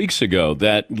couple of weeks ago,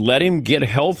 that let him get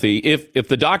healthy. If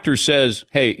the doctor says,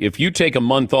 hey, if you take a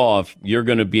month off, you're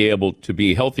going to be able to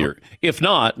be healthier. If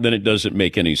not, then it doesn't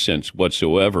make any sense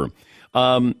whatsoever.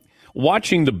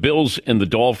 Watching the Bills and the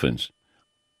Dolphins,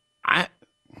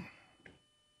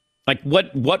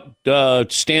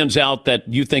 what stands out that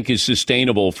you think is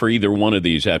sustainable for either one of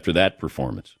these after that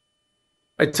performance?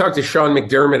 I talked to Sean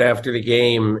McDermott after the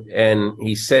game, and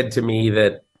he said to me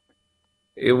that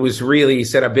it was really, he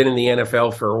said, I've been in the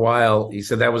NFL for a while. He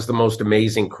said, that was the most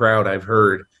amazing crowd I've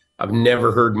heard. I've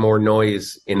never heard more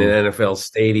noise in an NFL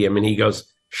stadium. And he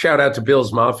goes, shout out to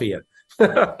Bills Mafia.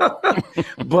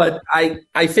 But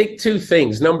I think two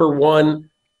things. Number one,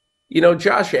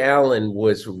 Josh Allen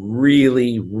was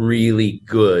really, really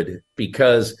good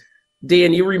because,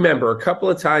 Dan, you remember a couple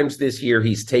of times this year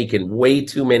he's taken way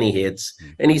too many hits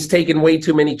and he's taken way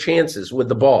too many chances with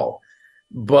the ball.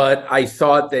 But I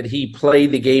thought that he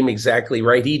played the game exactly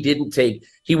right.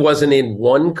 He wasn't in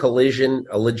one collision,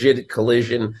 a legit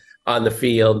collision on the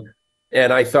field.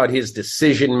 And I thought his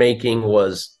decision-making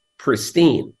was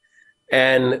pristine.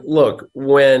 And look,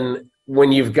 when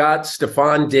you've got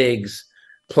Stephon Diggs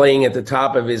playing at the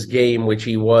top of his game, which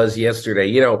he was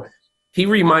yesterday, he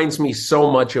reminds me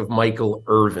so much of Michael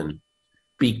Irvin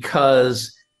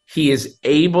because he is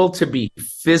able to be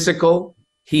physical.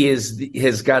 He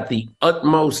has got the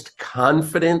utmost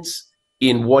confidence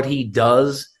in what he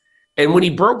does. And when he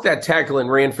broke that tackle and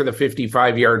ran for the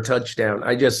 55-yard touchdown,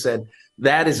 I just said,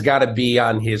 that has got to be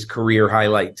on his career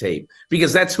highlight tape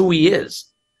because that's who he is.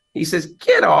 He says,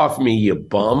 get off me, you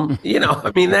bum.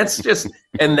 That's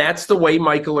the way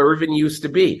Michael Irvin used to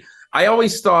be. I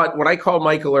always thought what I call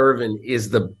Michael Irvin is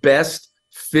the best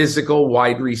physical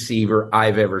wide receiver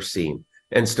I've ever seen.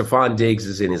 And Stephon Diggs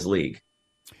is in his league.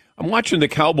 I'm watching the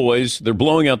Cowboys. They're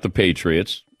blowing out the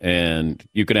Patriots. And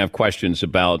you can have questions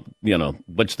about,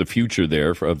 what's the future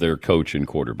there of their coach and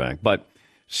quarterback. But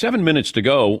 7 minutes to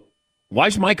go. Why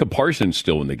is Micah Parsons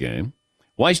still in the game?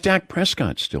 Why is Dak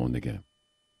Prescott still in the game?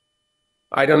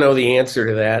 I don't know the answer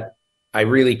to that. I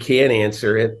really can't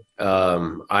answer it. In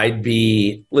a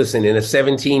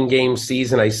 17-game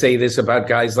season, I say this about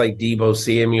guys like Deebo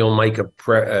Samuel,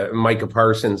 Micah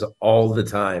Parsons all the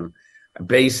time. I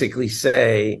basically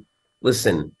say,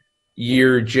 listen,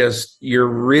 you're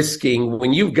risking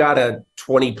when you've got a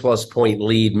 20-plus point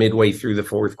lead midway through the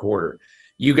fourth quarter.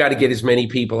 You got to get as many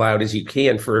people out as you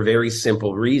can for a very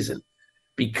simple reason,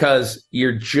 because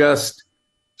you're just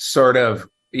sort of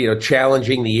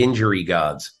challenging the injury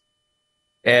gods.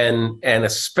 And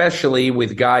especially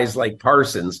with guys like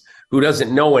Parsons, who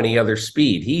doesn't know any other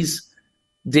speed.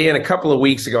 Dan, a couple of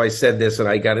weeks ago, I said this and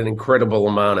I got an incredible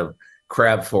amount of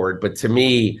crap for it. But to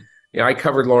me, I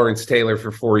covered Lawrence Taylor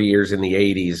for 4 years in the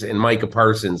 80s, and Micah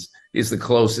Parsons is the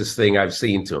closest thing I've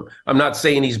seen to him. I'm not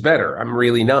saying he's better. I'm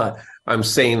really not. I'm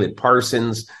saying that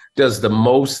Parsons does the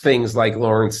most things like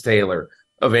Lawrence Taylor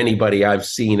of anybody I've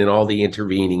seen in all the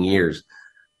intervening years.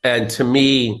 And to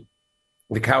me,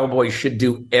 the Cowboys should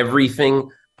do everything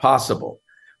possible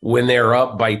when they're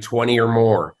up by 20 or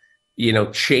more,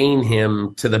 chain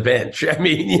him to the bench.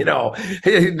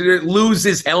 Lose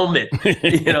his helmet.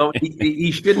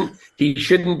 He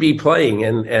shouldn't be playing.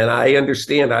 And I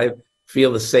understand. I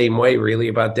feel the same way really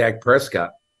about Dak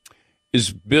Prescott.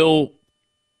 Is Bill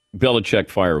Belichick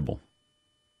fireable?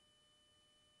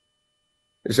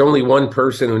 There's only one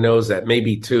person who knows that,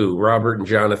 maybe two, Robert and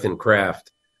Jonathan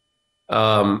Kraft.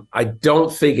 I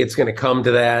don't think it's going to come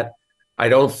to that. I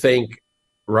don't think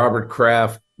Robert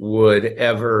Kraft would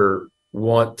ever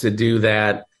want to do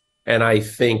that. And I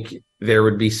think there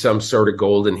would be some sort of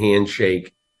golden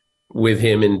handshake with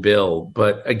him and Bill.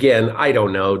 But again, I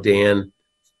don't know, Dan.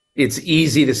 It's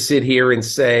easy to sit here and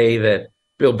say that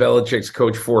Bill Belichick's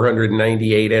coached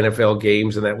 498 NFL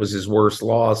games and that was his worst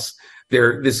loss.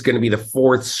 This is going to be the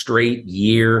fourth straight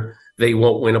year they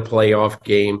won't win a playoff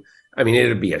game.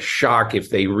 It'd be a shock if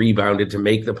they rebounded to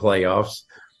make the playoffs.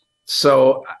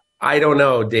 So I don't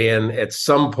know, Dan. At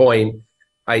some point,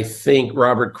 I think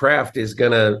Robert Kraft is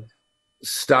going to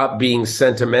stop being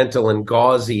sentimental and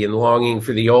gauzy and longing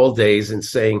for the old days and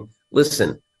saying,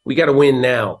 listen, We got to win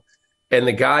now. And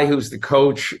the guy who's the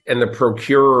coach and the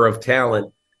procurer of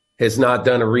talent has not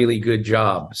done a really good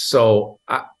job. So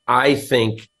I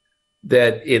think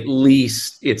that at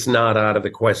least it's not out of the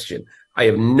question. I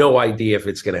have no idea if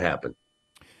it's going to happen.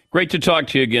 Great to talk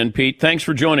to you again, Pete. Thanks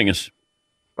for joining us.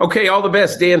 Okay, all the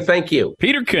best, Dan. Thank you.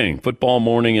 Peter King, Football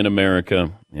Morning in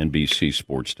America,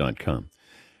 NBCSports.com.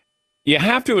 You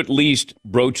have to at least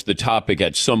broach the topic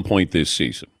at some point this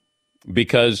season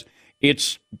because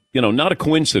it's, not a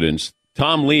coincidence.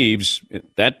 Tom leaves,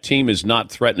 that team is not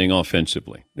threatening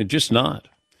offensively. It's just not.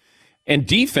 And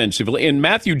defensively, and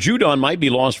Matthew Judon might be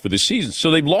lost for the season. So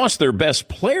they've lost their best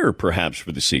player perhaps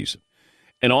for the season.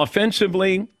 And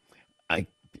offensively,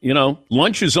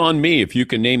 lunch is on me if you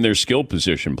can name their skill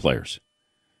position players.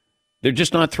 They're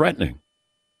just not threatening.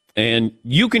 And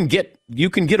you can get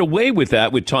away with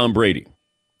that with Tom Brady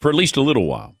for at least a little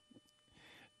while.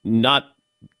 Not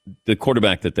the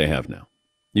quarterback that they have now.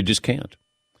 You just can't.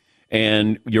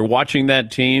 And you're watching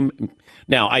that team.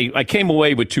 Now, I came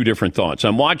away with two different thoughts.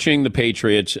 I'm watching the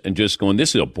Patriots and just going,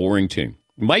 this is a boring team.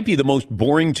 It might be the most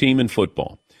boring team in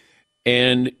football.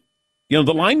 And,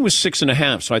 the line was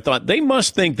 6.5. So I thought they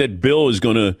must think that Bill is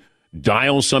going to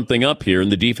dial something up here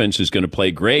and the defense is going to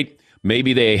play great.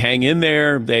 Maybe they hang in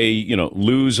there. They,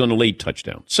 lose on a late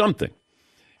touchdown, something.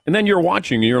 And then you're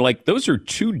watching and you're like, those are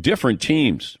two different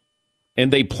teams.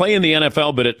 And they play in the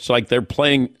NFL, but it's like they're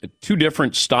playing two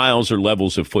different styles or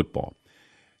levels of football.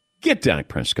 Get Dak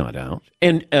Prescott out.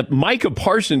 And Micah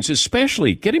Parsons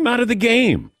especially, get him out of the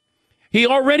game. He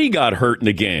already got hurt in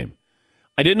the game.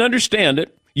 I didn't understand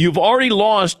it. You've already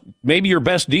lost maybe your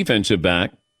best defensive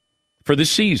back for the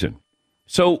season.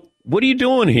 So what are you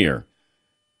doing here?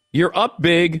 You're up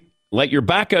big. Let your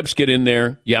backups get in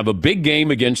there. You have a big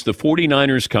game against the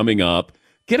 49ers coming up.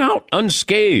 Get out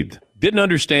unscathed. Didn't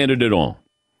understand it at all.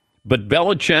 But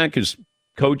Belichick has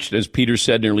coached, as Peter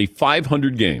said, nearly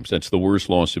 500 games. That's the worst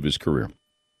loss of his career.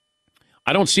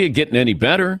 I don't see it getting any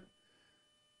better.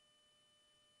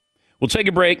 We'll take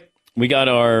a break. We got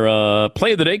our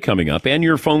play of the day coming up and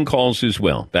your phone calls as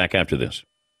well. Back after this.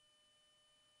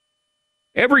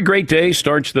 Every great day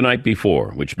starts the night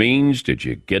before, which means, did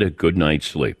you get a good night's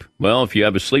sleep? Well, if you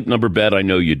have a Sleep Number bed, I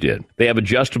know you did. They have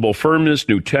adjustable firmness,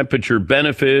 new temperature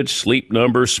benefits. Sleep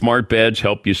Number smart beds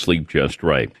help you sleep just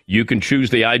right. You can choose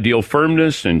the ideal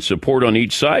firmness and support on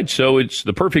each side, so it's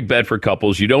the perfect bed for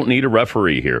couples. You don't need a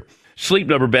referee here. Sleep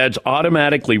Number beds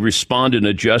automatically respond and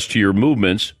adjust to your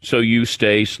movements so you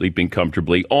stay sleeping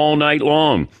comfortably all night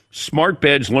long. Smart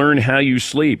beds learn how you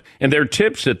sleep. And there are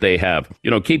tips that they have.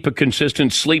 Keep a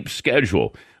consistent sleep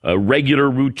schedule, a regular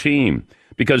routine,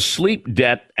 because sleep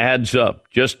debt adds up.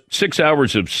 Just 6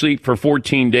 hours of sleep for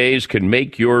 14 days can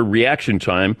make your reaction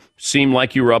time seem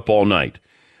like you were up all night.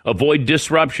 Avoid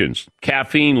disruptions,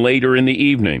 caffeine later in the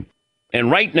evening. And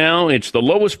right now, it's the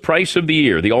lowest price of the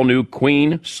year. The all-new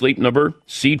Queen Sleep Number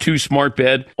C2 Smart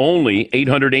Bed, only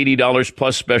 $880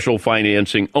 plus special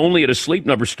financing, only at a Sleep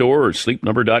Number store or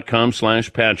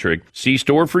sleepnumber.com/Patrick. See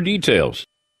store for details.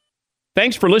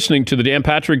 Thanks for listening to the Dan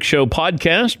Patrick Show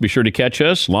podcast. Be sure to catch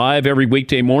us live every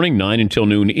weekday morning, 9 until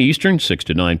noon Eastern, 6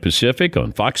 to 9 Pacific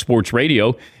on Fox Sports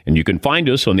Radio. And you can find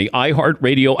us on the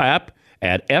iHeartRadio app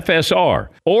at FSR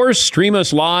or stream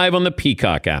us live on the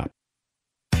Peacock app.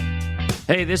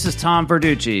 Hey, this is Tom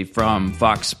Verducci from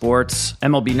Fox Sports,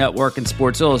 MLB Network, and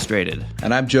Sports Illustrated.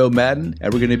 And I'm Joe Madden,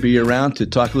 and we're going to be around to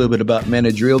talk a little bit about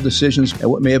managerial decisions and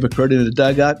what may have occurred in the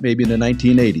dugout maybe in the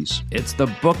 1980s. It's the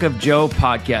Book of Joe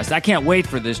podcast. I can't wait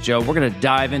for this, Joe. We're going to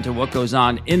dive into what goes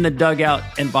on in the dugout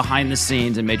and behind the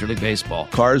scenes in Major League Baseball.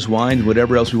 Cars, wine,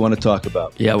 whatever else we want to talk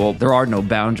about. Yeah, well, there are no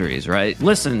boundaries, right?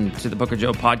 Listen to the Book of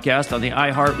Joe podcast on the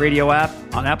iHeartRadio app,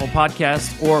 on Apple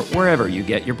Podcasts, or wherever you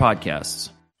get your podcasts.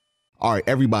 All right,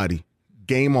 everybody,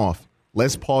 game off.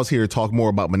 Let's pause here to talk more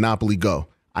about Monopoly Go.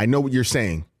 I know what you're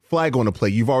saying. Flag on the play.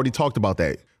 You've already talked about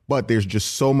that. But there's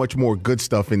just so much more good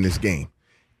stuff in this game.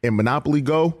 In Monopoly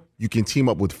Go, you can team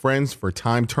up with friends for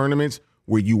time tournaments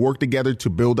where you work together to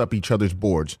build up each other's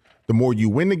boards. The more you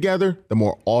win together, the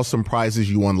more awesome prizes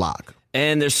you unlock.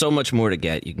 And there's so much more to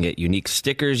get. You can get unique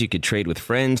stickers. You could trade with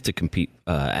friends to compete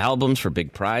albums for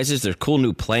big prizes. There's cool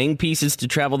new playing pieces to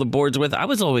travel the boards with. I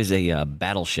was always a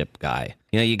Battleship guy.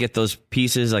 You get those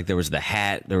pieces, like there was the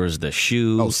hat, there was the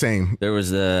shoe. Oh, same. I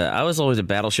was always a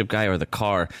Battleship guy, or the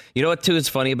car. You know what, too, is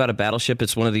funny about a Battleship?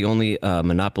 It's one of the only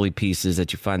Monopoly pieces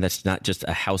that you find that's not just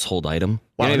a household item.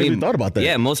 Wow, I never even thought about that.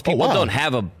 Yeah, most people don't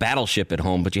have a Battleship at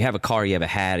home, but you have a car, you have a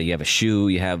hat, you have a shoe,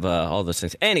 you have all those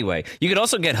things. Anyway, you could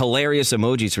also get hilarious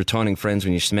emojis for taunting friends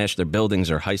when you smash their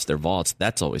buildings or heist their vaults.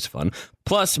 That's always fun.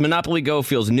 Plus, Monopoly Go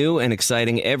feels new and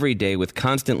exciting every day with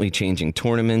constantly changing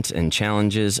tournaments and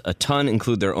challenges. A ton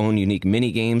include their own unique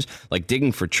mini games like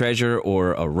digging for treasure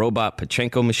or a robot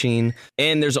Pachinko machine.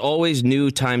 And there's always new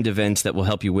timed events that will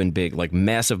help you win big, like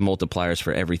massive multipliers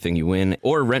for everything you win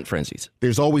or rent frenzies.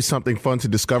 There's always something fun to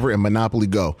discover in Monopoly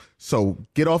Go. So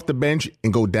get off the bench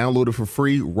and go download it for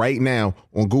free right now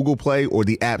on Google Play or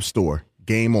the App Store.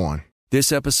 Game on.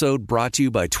 This episode brought to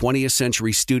you by 20th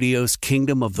Century Studios'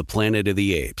 Kingdom of the Planet of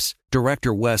the Apes.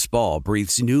 Director Wes Ball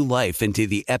breathes new life into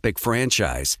the epic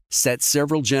franchise, set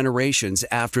several generations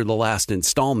after the last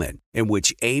installment, in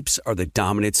which apes are the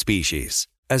dominant species.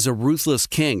 As a ruthless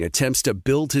king attempts to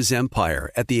build his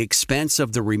empire at the expense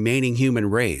of the remaining human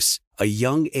race, a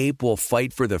young ape will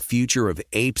fight for the future of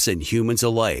apes and humans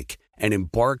alike and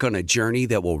embark on a journey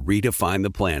that will redefine the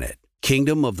planet.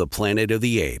 Kingdom of the Planet of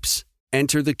the Apes.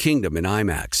 Enter the kingdom in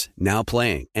IMAX, now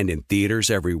playing and in theaters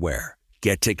everywhere.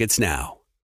 Get tickets now.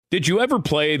 Did you ever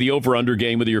play the over-under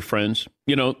game with your friends?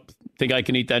 You know, think I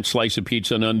can eat that slice of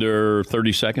pizza in under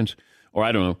 30 seconds? Or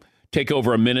I don't know, take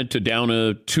over a minute to down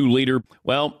a 2-liter?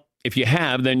 Well, if you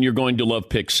have, then you're going to love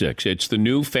Pick Six. It's the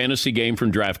new fantasy game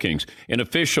from DraftKings, an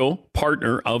official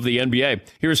partner of the NBA.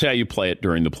 Here's how you play it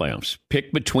during the playoffs.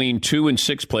 Pick between 2 and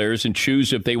 6 players and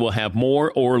choose if they will have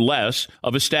more or less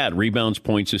of a stat, rebounds,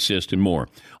 points, assists, and more.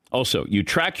 Also, you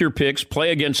track your picks,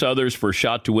 play against others for a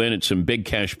shot to win at some big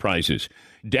cash prizes.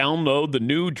 Download the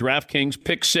new DraftKings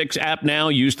Pick Six app now.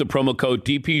 Use the promo code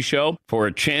DPShow for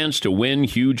a chance to win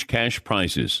huge cash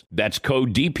prizes. That's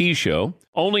code DPShow.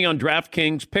 Only on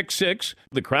DraftKings Pick Six.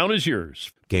 The crown is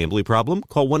yours. Gambling problem?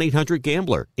 Call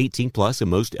 1-800-GAMBLER. 18 plus in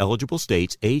most eligible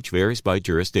states. Age varies by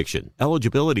jurisdiction.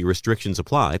 Eligibility restrictions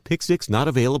apply. Pick Six not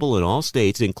available in all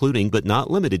states, including but not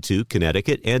limited to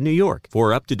Connecticut and New York.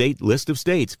 For up-to-date list of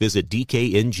states, visit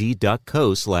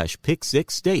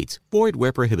dkng.co/pick6states. Void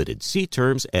where prohibited. See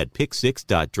terms at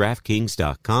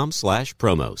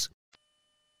pick6.draftkings.com/promos.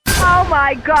 Oh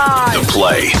my God! The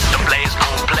play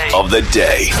of the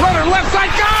day. Runner left side,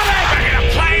 got it! We're gonna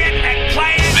play it and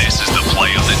play it. This is the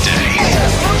play of the day.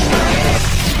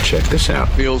 Check this out.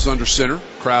 Fields under center.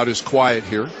 Crowd is quiet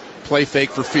here. Play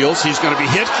fake for Fields. He's going to be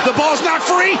hit. The ball's not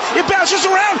free. It bounces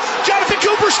around. Jonathan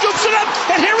Cooper scoops it up.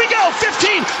 And here we go.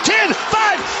 15, 10,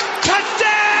 5.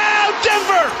 Touchdown,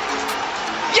 Denver.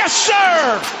 Yes,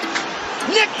 sir.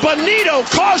 Nick Bonito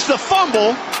caused the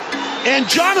fumble. And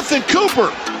Jonathan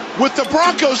Cooper with the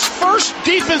Broncos' first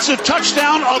defensive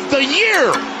touchdown of the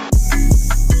year.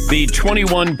 The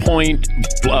 21-point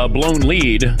blown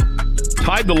lead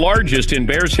tied the largest in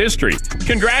Bears history.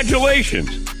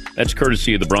 Congratulations. That's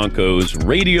courtesy of the Broncos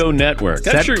Radio Network.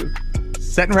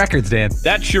 Setting records, Dan.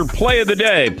 That's your play of the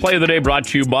day. Play of the day brought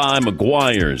to you by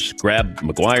Meguiar's. Grab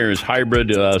Meguiar's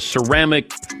hybrid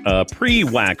ceramic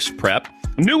pre-wax prep.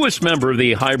 Newest member of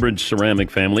the hybrid ceramic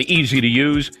family. Easy to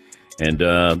use. And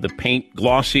the paint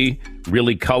glossy,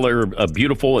 really color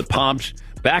beautiful. It pops.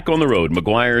 Back on the road.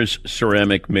 Meguiar's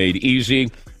ceramic made easy.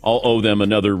 I'll owe them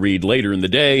another read later in the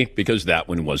day because that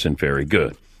one wasn't very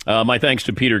good. My thanks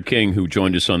to Peter King, who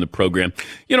joined us on the program.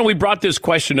 You know, we brought this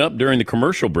question up during the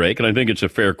commercial break, and I think it's a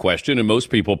fair question, and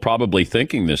most people probably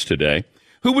thinking this today.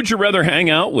 Who would you rather hang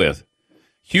out with?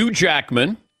 Hugh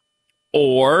Jackman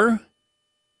or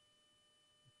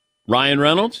Ryan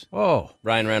Reynolds? Oh,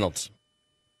 Ryan Reynolds.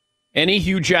 Any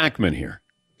Hugh Jackman here?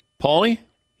 Paulie?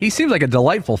 He seems like a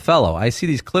delightful fellow. I see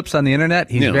these clips on the internet.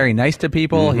 He's very nice to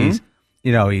people. Mm-hmm.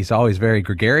 He's always very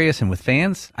gregarious and with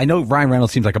fans. I know Ryan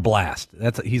Reynolds seems like a blast.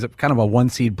 He's kind of a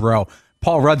one-seed bro.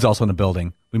 Paul Rudd's also in the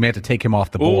building. We may have to take him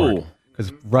off the board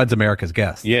because Rudd's America's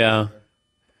guest. Yeah.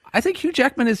 I think Hugh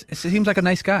Jackman seems like a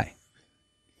nice guy.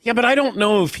 Yeah, but I don't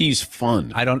know if he's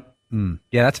fun.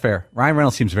 Yeah, that's fair. Ryan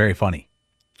Reynolds seems very funny.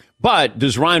 But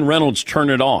does Ryan Reynolds turn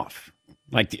it off?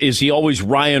 Like, is he always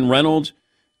Ryan Reynolds?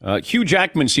 Hugh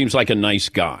Jackman seems like a nice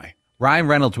guy. Ryan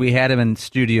Reynolds, we had him in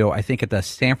studio, I think, at the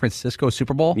San Francisco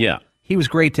Super Bowl. Yeah. He was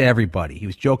great to everybody. He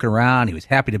was joking around. He was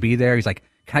happy to be there. He's like,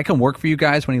 can I come work for you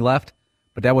guys when he left?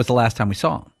 But that was the last time we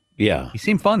saw him. Yeah. He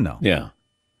seemed fun, though. Yeah.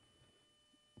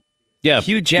 Yeah.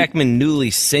 Hugh Jackman, newly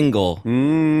single,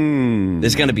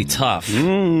 is going to be tough.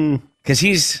 Because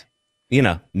he's,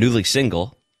 newly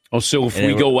single. Oh, so if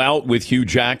we go out with Hugh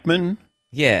Jackman?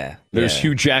 Yeah. There's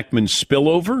Hugh Jackman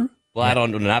spillover? Well, I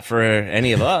don't, not for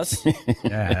any of us.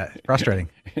 Yeah, frustrating.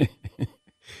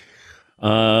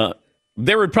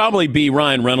 There would probably be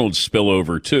Ryan Reynolds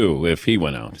spillover, too, if he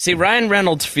went out. See, Ryan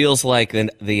Reynolds feels like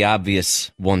the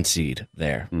obvious one seed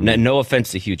there. No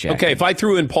offense to Hugh Jackman. Okay, if I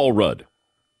threw in Paul Rudd.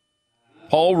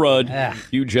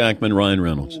 Hugh Jackman, Ryan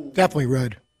Reynolds. Definitely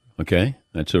Rudd. Okay,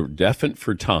 that's a definite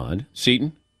for Todd.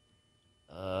 Seton?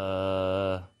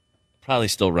 Probably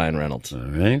still Ryan Reynolds. All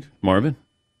right. Marvin?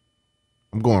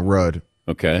 I'm going Rudd.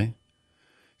 Okay.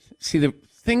 See, the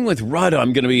thing with Rudd,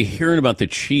 I'm going to be hearing about the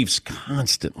Chiefs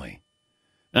constantly.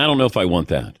 I don't know if I want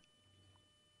that.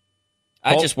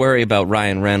 I just worry about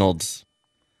Ryan Reynolds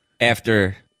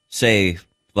after, say,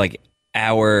 like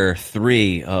hour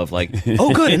 3 of like,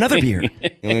 oh, good, another beer.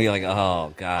 And be like,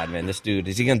 oh, God, man, this dude,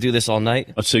 is he going to do this all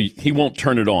night? So he won't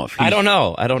turn it off. I don't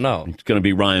know. It's going to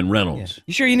be Ryan Reynolds. Yeah.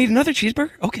 You sure you need another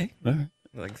cheeseburger? Okay. All right.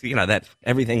 Like, that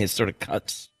everything is sort of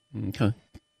cuts. Okay.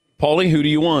 Paulie, who do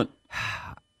you want?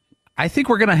 I think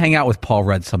we're going to hang out with Paul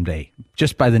Rudd someday,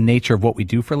 just by the nature of what we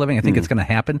do for a living. I think it's going to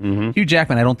happen. Hugh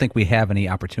Jackman, I don't think we have any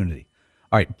opportunity.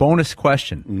 All right, bonus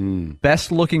question.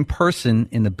 Best looking person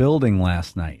in the building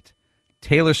last night.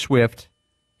 Taylor Swift,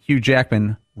 Hugh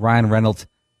Jackman, Ryan Reynolds,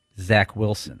 Zach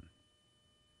Wilson.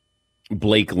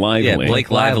 Blake Lively. Yeah,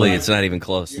 Blake Lively. It's not even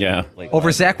close. Yeah.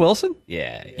 Over Zach Wilson?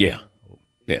 Yeah.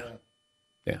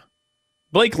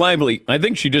 Blake Lively, I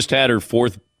think she just had her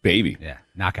 4th baby. Yeah,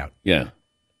 knockout. Yeah.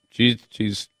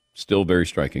 She's still very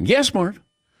striking. Yes, Marv.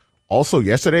 Also,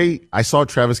 yesterday, I saw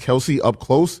Travis Kelce up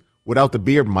close without the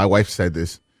beard. My wife said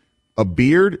this. A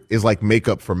beard is like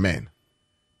makeup for men.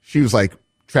 She was like,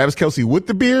 Travis Kelce with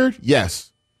the beard?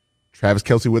 Yes. Travis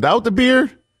Kelce without the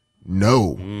beard?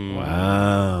 No.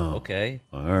 Wow. Okay.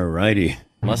 All righty.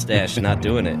 Mustache not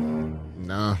doing it.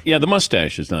 Nah. Yeah, the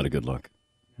mustache is not a good look.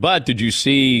 But did you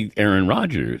see Aaron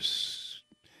Rodgers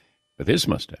with his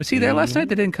mustache? Was he there last night?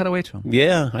 They didn't cut away to him.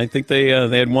 Yeah, I think they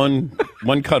had one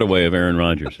cutaway of Aaron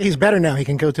Rodgers. He's better now. He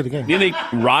can go to the game. Do you think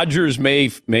Rodgers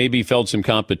maybe felt some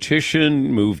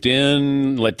competition, moved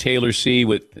in, let Taylor see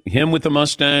with him with the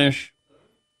mustache?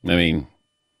 I mean,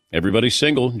 everybody's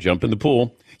single, jump in the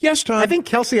pool. Yes, Tom. I think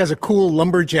Kelce has a cool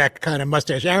lumberjack kind of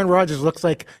mustache. Aaron Rodgers looks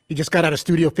like he just got out of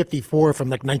Studio 54 from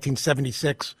like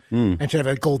 1976 and should have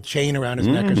a gold chain around his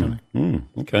neck or something.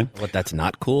 Okay. What, that's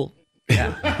not cool?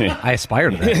 Yeah. I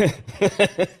aspire to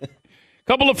that.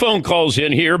 Couple of phone calls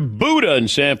in here. Buddha in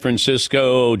San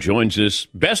Francisco joins us.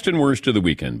 Best and worst of the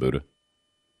weekend, Buddha.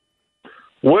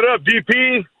 What up,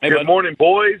 DP? Hey, Good bud. morning,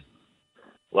 boys.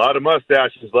 A lot of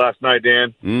mustaches last night,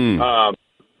 Dan.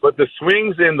 But the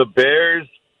swings in the Bears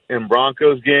and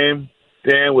Broncos game,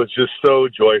 Dan, was just so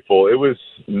joyful. It was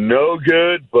no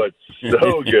good, but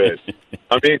so good.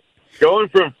 I mean, going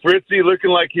from Fritzy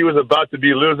looking like he was about to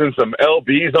be losing some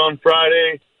LBs on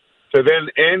Friday to then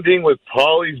ending with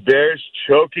Paulie's Bears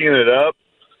choking it up.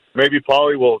 Maybe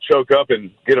Paulie will choke up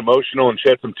and get emotional and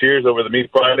shed some tears over the Meat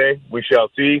Friday. We shall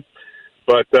see.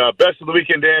 But best of the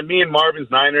weekend, Dan. Me and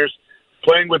Marvin's Niners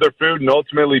playing with their food and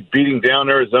ultimately beating down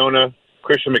Arizona.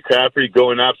 Christian McCaffrey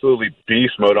going absolutely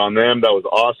beast mode on them. That was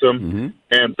awesome.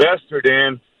 And Bester,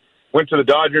 Dan, went to the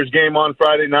Dodgers game on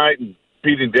Friday night and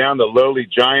beating down the lowly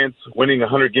Giants, winning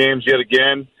 100 games yet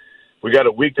again. We got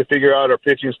a week to figure out our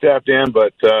pitching staff, Dan,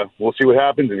 but we'll see what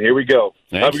happens, and here we go.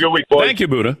 Thanks. Have a good week, boys. Thank you,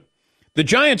 Buddha. The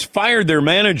Giants fired their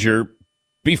manager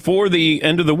before the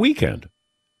end of the weekend.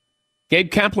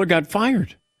 Gabe Kapler got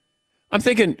fired. I'm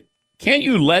thinking, can't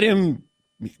you let him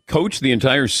coach the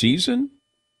entire season?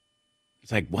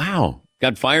 It's like, wow,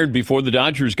 got fired before the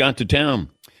Dodgers got to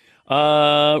town.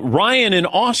 Ryan in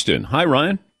Austin. Hi,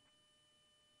 Ryan.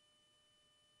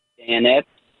 And it's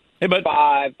hey, bud.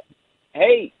 5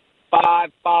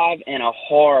 and a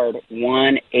hard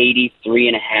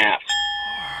 183.5.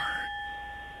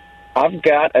 I've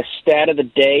got a stat of the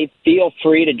day. Feel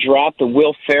free to drop the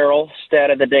Will Ferrell stat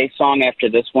of the day song after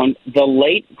this one. The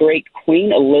late, great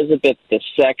Queen Elizabeth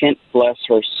II, bless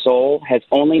her soul, has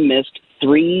only missed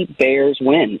 3 Bears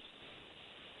wins.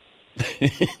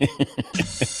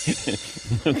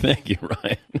 Thank you,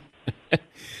 Ryan.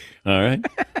 All right.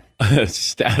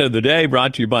 Stat of the day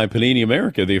brought to you by Panini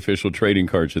America, the official trading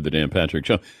cards of the Dan Patrick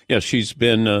Show. Yeah, she's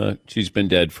been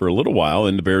dead for a little while,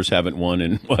 and the Bears haven't won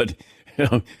in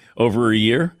over a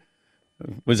year.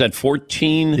 Was that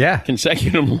 14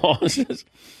 consecutive losses?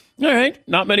 All right.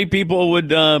 Not many people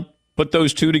would put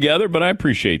those two together, but I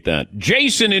appreciate that.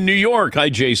 Jason in New York. Hi,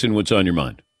 Jason. What's on your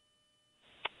mind?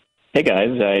 Hey,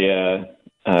 guys.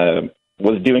 I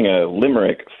was doing a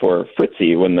limerick for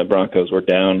Fritzy when the Broncos were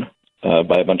down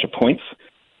by a bunch of points.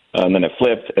 And then it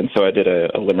flipped, and so I did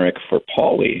a limerick for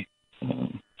Paulie.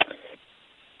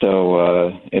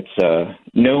 So it's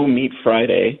No Meat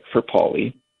Friday for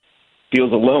Paulie.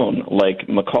 Feels alone like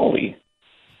Macaulay.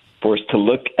 Forced to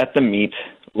look at the meat,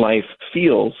 life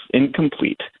feels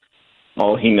incomplete.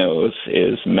 All he knows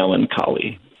is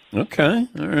melancholy. Okay.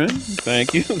 All right.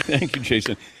 Thank you. Thank you,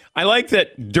 Jason. I like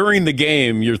that during the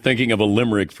game you're thinking of a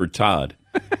limerick for Todd.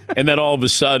 And then all of a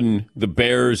sudden the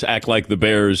Bears act like the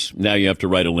Bears. Now you have to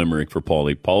write a limerick for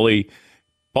Paulie.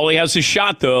 Paulie has his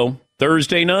shot, though.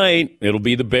 Thursday night, it'll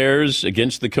be the Bears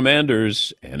against the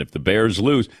Commanders. And if the Bears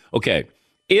lose, okay,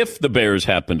 if the Bears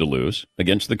happen to lose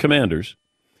against the Commanders,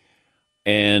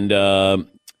 and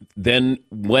then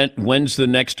when's the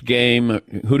next game?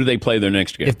 Who do they play their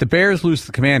next game? If the Bears lose to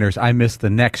the Commanders, I miss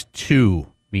the next 2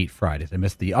 Meat Fridays. I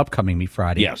missed the upcoming Meat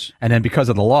Friday. Yes. And then because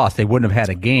of the loss, they wouldn't have had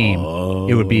a game.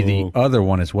 It would be the other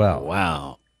one as well.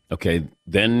 Wow. Okay,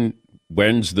 then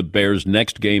when's the Bears'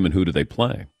 next game and who do they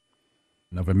play?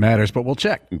 None of it matters, but we'll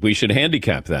check. We should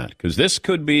handicap that because this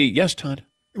could be, yes, Todd.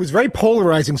 It was very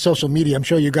polarizing social media. I'm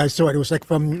sure you guys saw it. It was like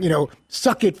from,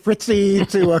 suck it, Fritzy,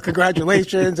 to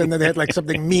congratulations. And then they had like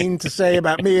something mean to say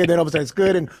about me. And then all of a sudden it's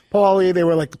good. And Paulie, they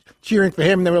were like cheering for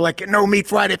him. And they were like, no Meat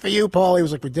Friday for you, Paulie. It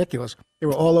was like ridiculous. They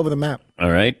were all over the map.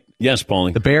 All right. Yes,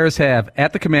 Paulie. The Bears have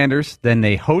at the Commanders. Then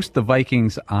they host the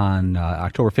Vikings on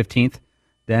October 15th.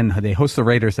 Then they host the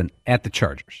Raiders and at the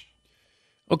Chargers.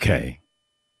 Okay.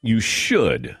 You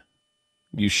should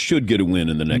get a win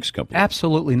in the next couple.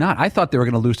 Absolutely not. I thought they were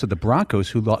going to lose to the Broncos,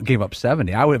 who gave up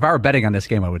 70. If I were betting on this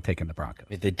game, I would have taken the Broncos.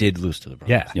 They did lose to the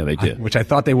Broncos. Yeah, they did. Which I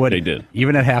thought they would. They did.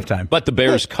 Even at halftime. But the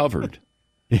Bears covered.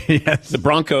 Yes. The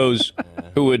Broncos,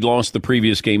 who had lost the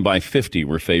previous game by 50,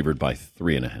 were favored by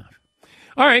 3.5.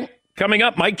 All right. Coming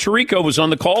up, Mike Tirico was on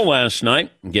the call last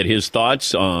night. Get his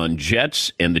thoughts on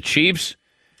Jets and the Chiefs.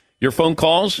 Your phone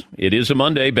calls. It is a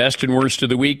Monday, best and worst of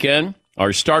the weekend.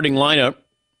 Our starting lineup.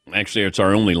 Actually, it's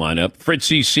our only lineup.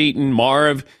 Fritzy, Seton,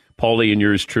 Marv, Paulie, and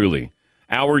yours truly.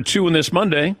 Hour 2 on this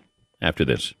Monday after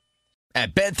this.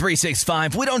 At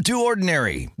Bet365, we don't do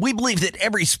ordinary. We believe that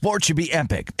every sport should be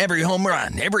epic. Every home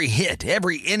run, every hit,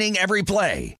 every inning, every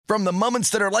play. From the moments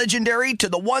that are legendary to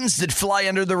the ones that fly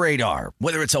under the radar.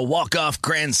 Whether it's a walk-off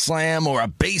grand slam or a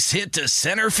base hit to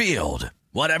center field.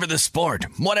 Whatever the sport,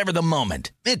 whatever the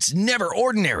moment, it's never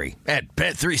ordinary at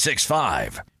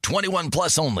Bet365. 21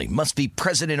 plus only. Must be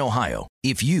present in Ohio.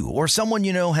 If you or someone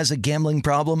you know has a gambling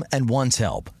problem and wants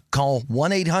help, call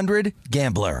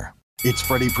 1-800-GAMBLER. It's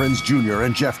Freddie Prinze Jr.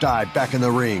 and Jeff Dye back in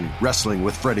the ring. Wrestling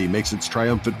with Freddie makes its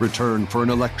triumphant return for an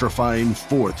electrifying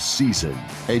 4th season.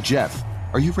 Hey, Jeff,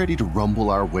 are you ready to rumble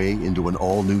our way into an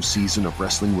all-new season of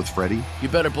Wrestling with Freddie? You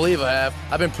better believe I have.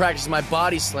 I've been practicing my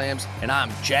body slams, and I'm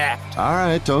jacked. All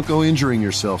right, don't go injuring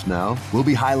yourself now. We'll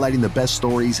be highlighting the best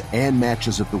stories and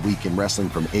matches of the week in wrestling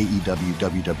from AEW,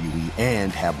 WWE,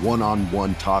 and have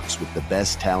one-on-one talks with the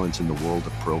best talents in the world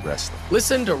of pro wrestling.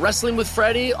 Listen to Wrestling with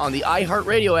Freddie on the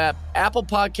iHeartRadio app, Apple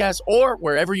Podcasts, or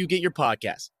wherever you get your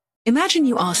podcasts. Imagine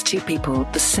you ask 2 people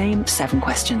the same 7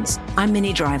 questions. I'm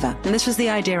Minnie Driver, and this was the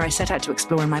idea I set out to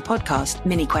explore in my podcast,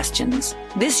 Mini Questions.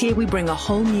 This year, we bring a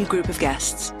whole new group of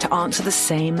guests to answer the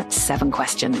same 7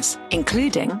 questions,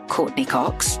 including Courtney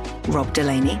Cox, Rob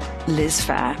Delaney, Liz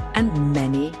Phair, and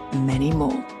many, many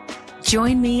more.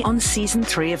 Join me on Season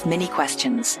 3 of Mini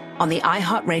Questions on the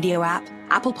iHeartRadio app,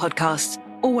 Apple Podcasts,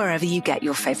 or wherever you get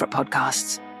your favorite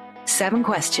podcasts. 7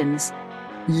 questions,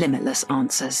 limitless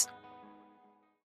answers.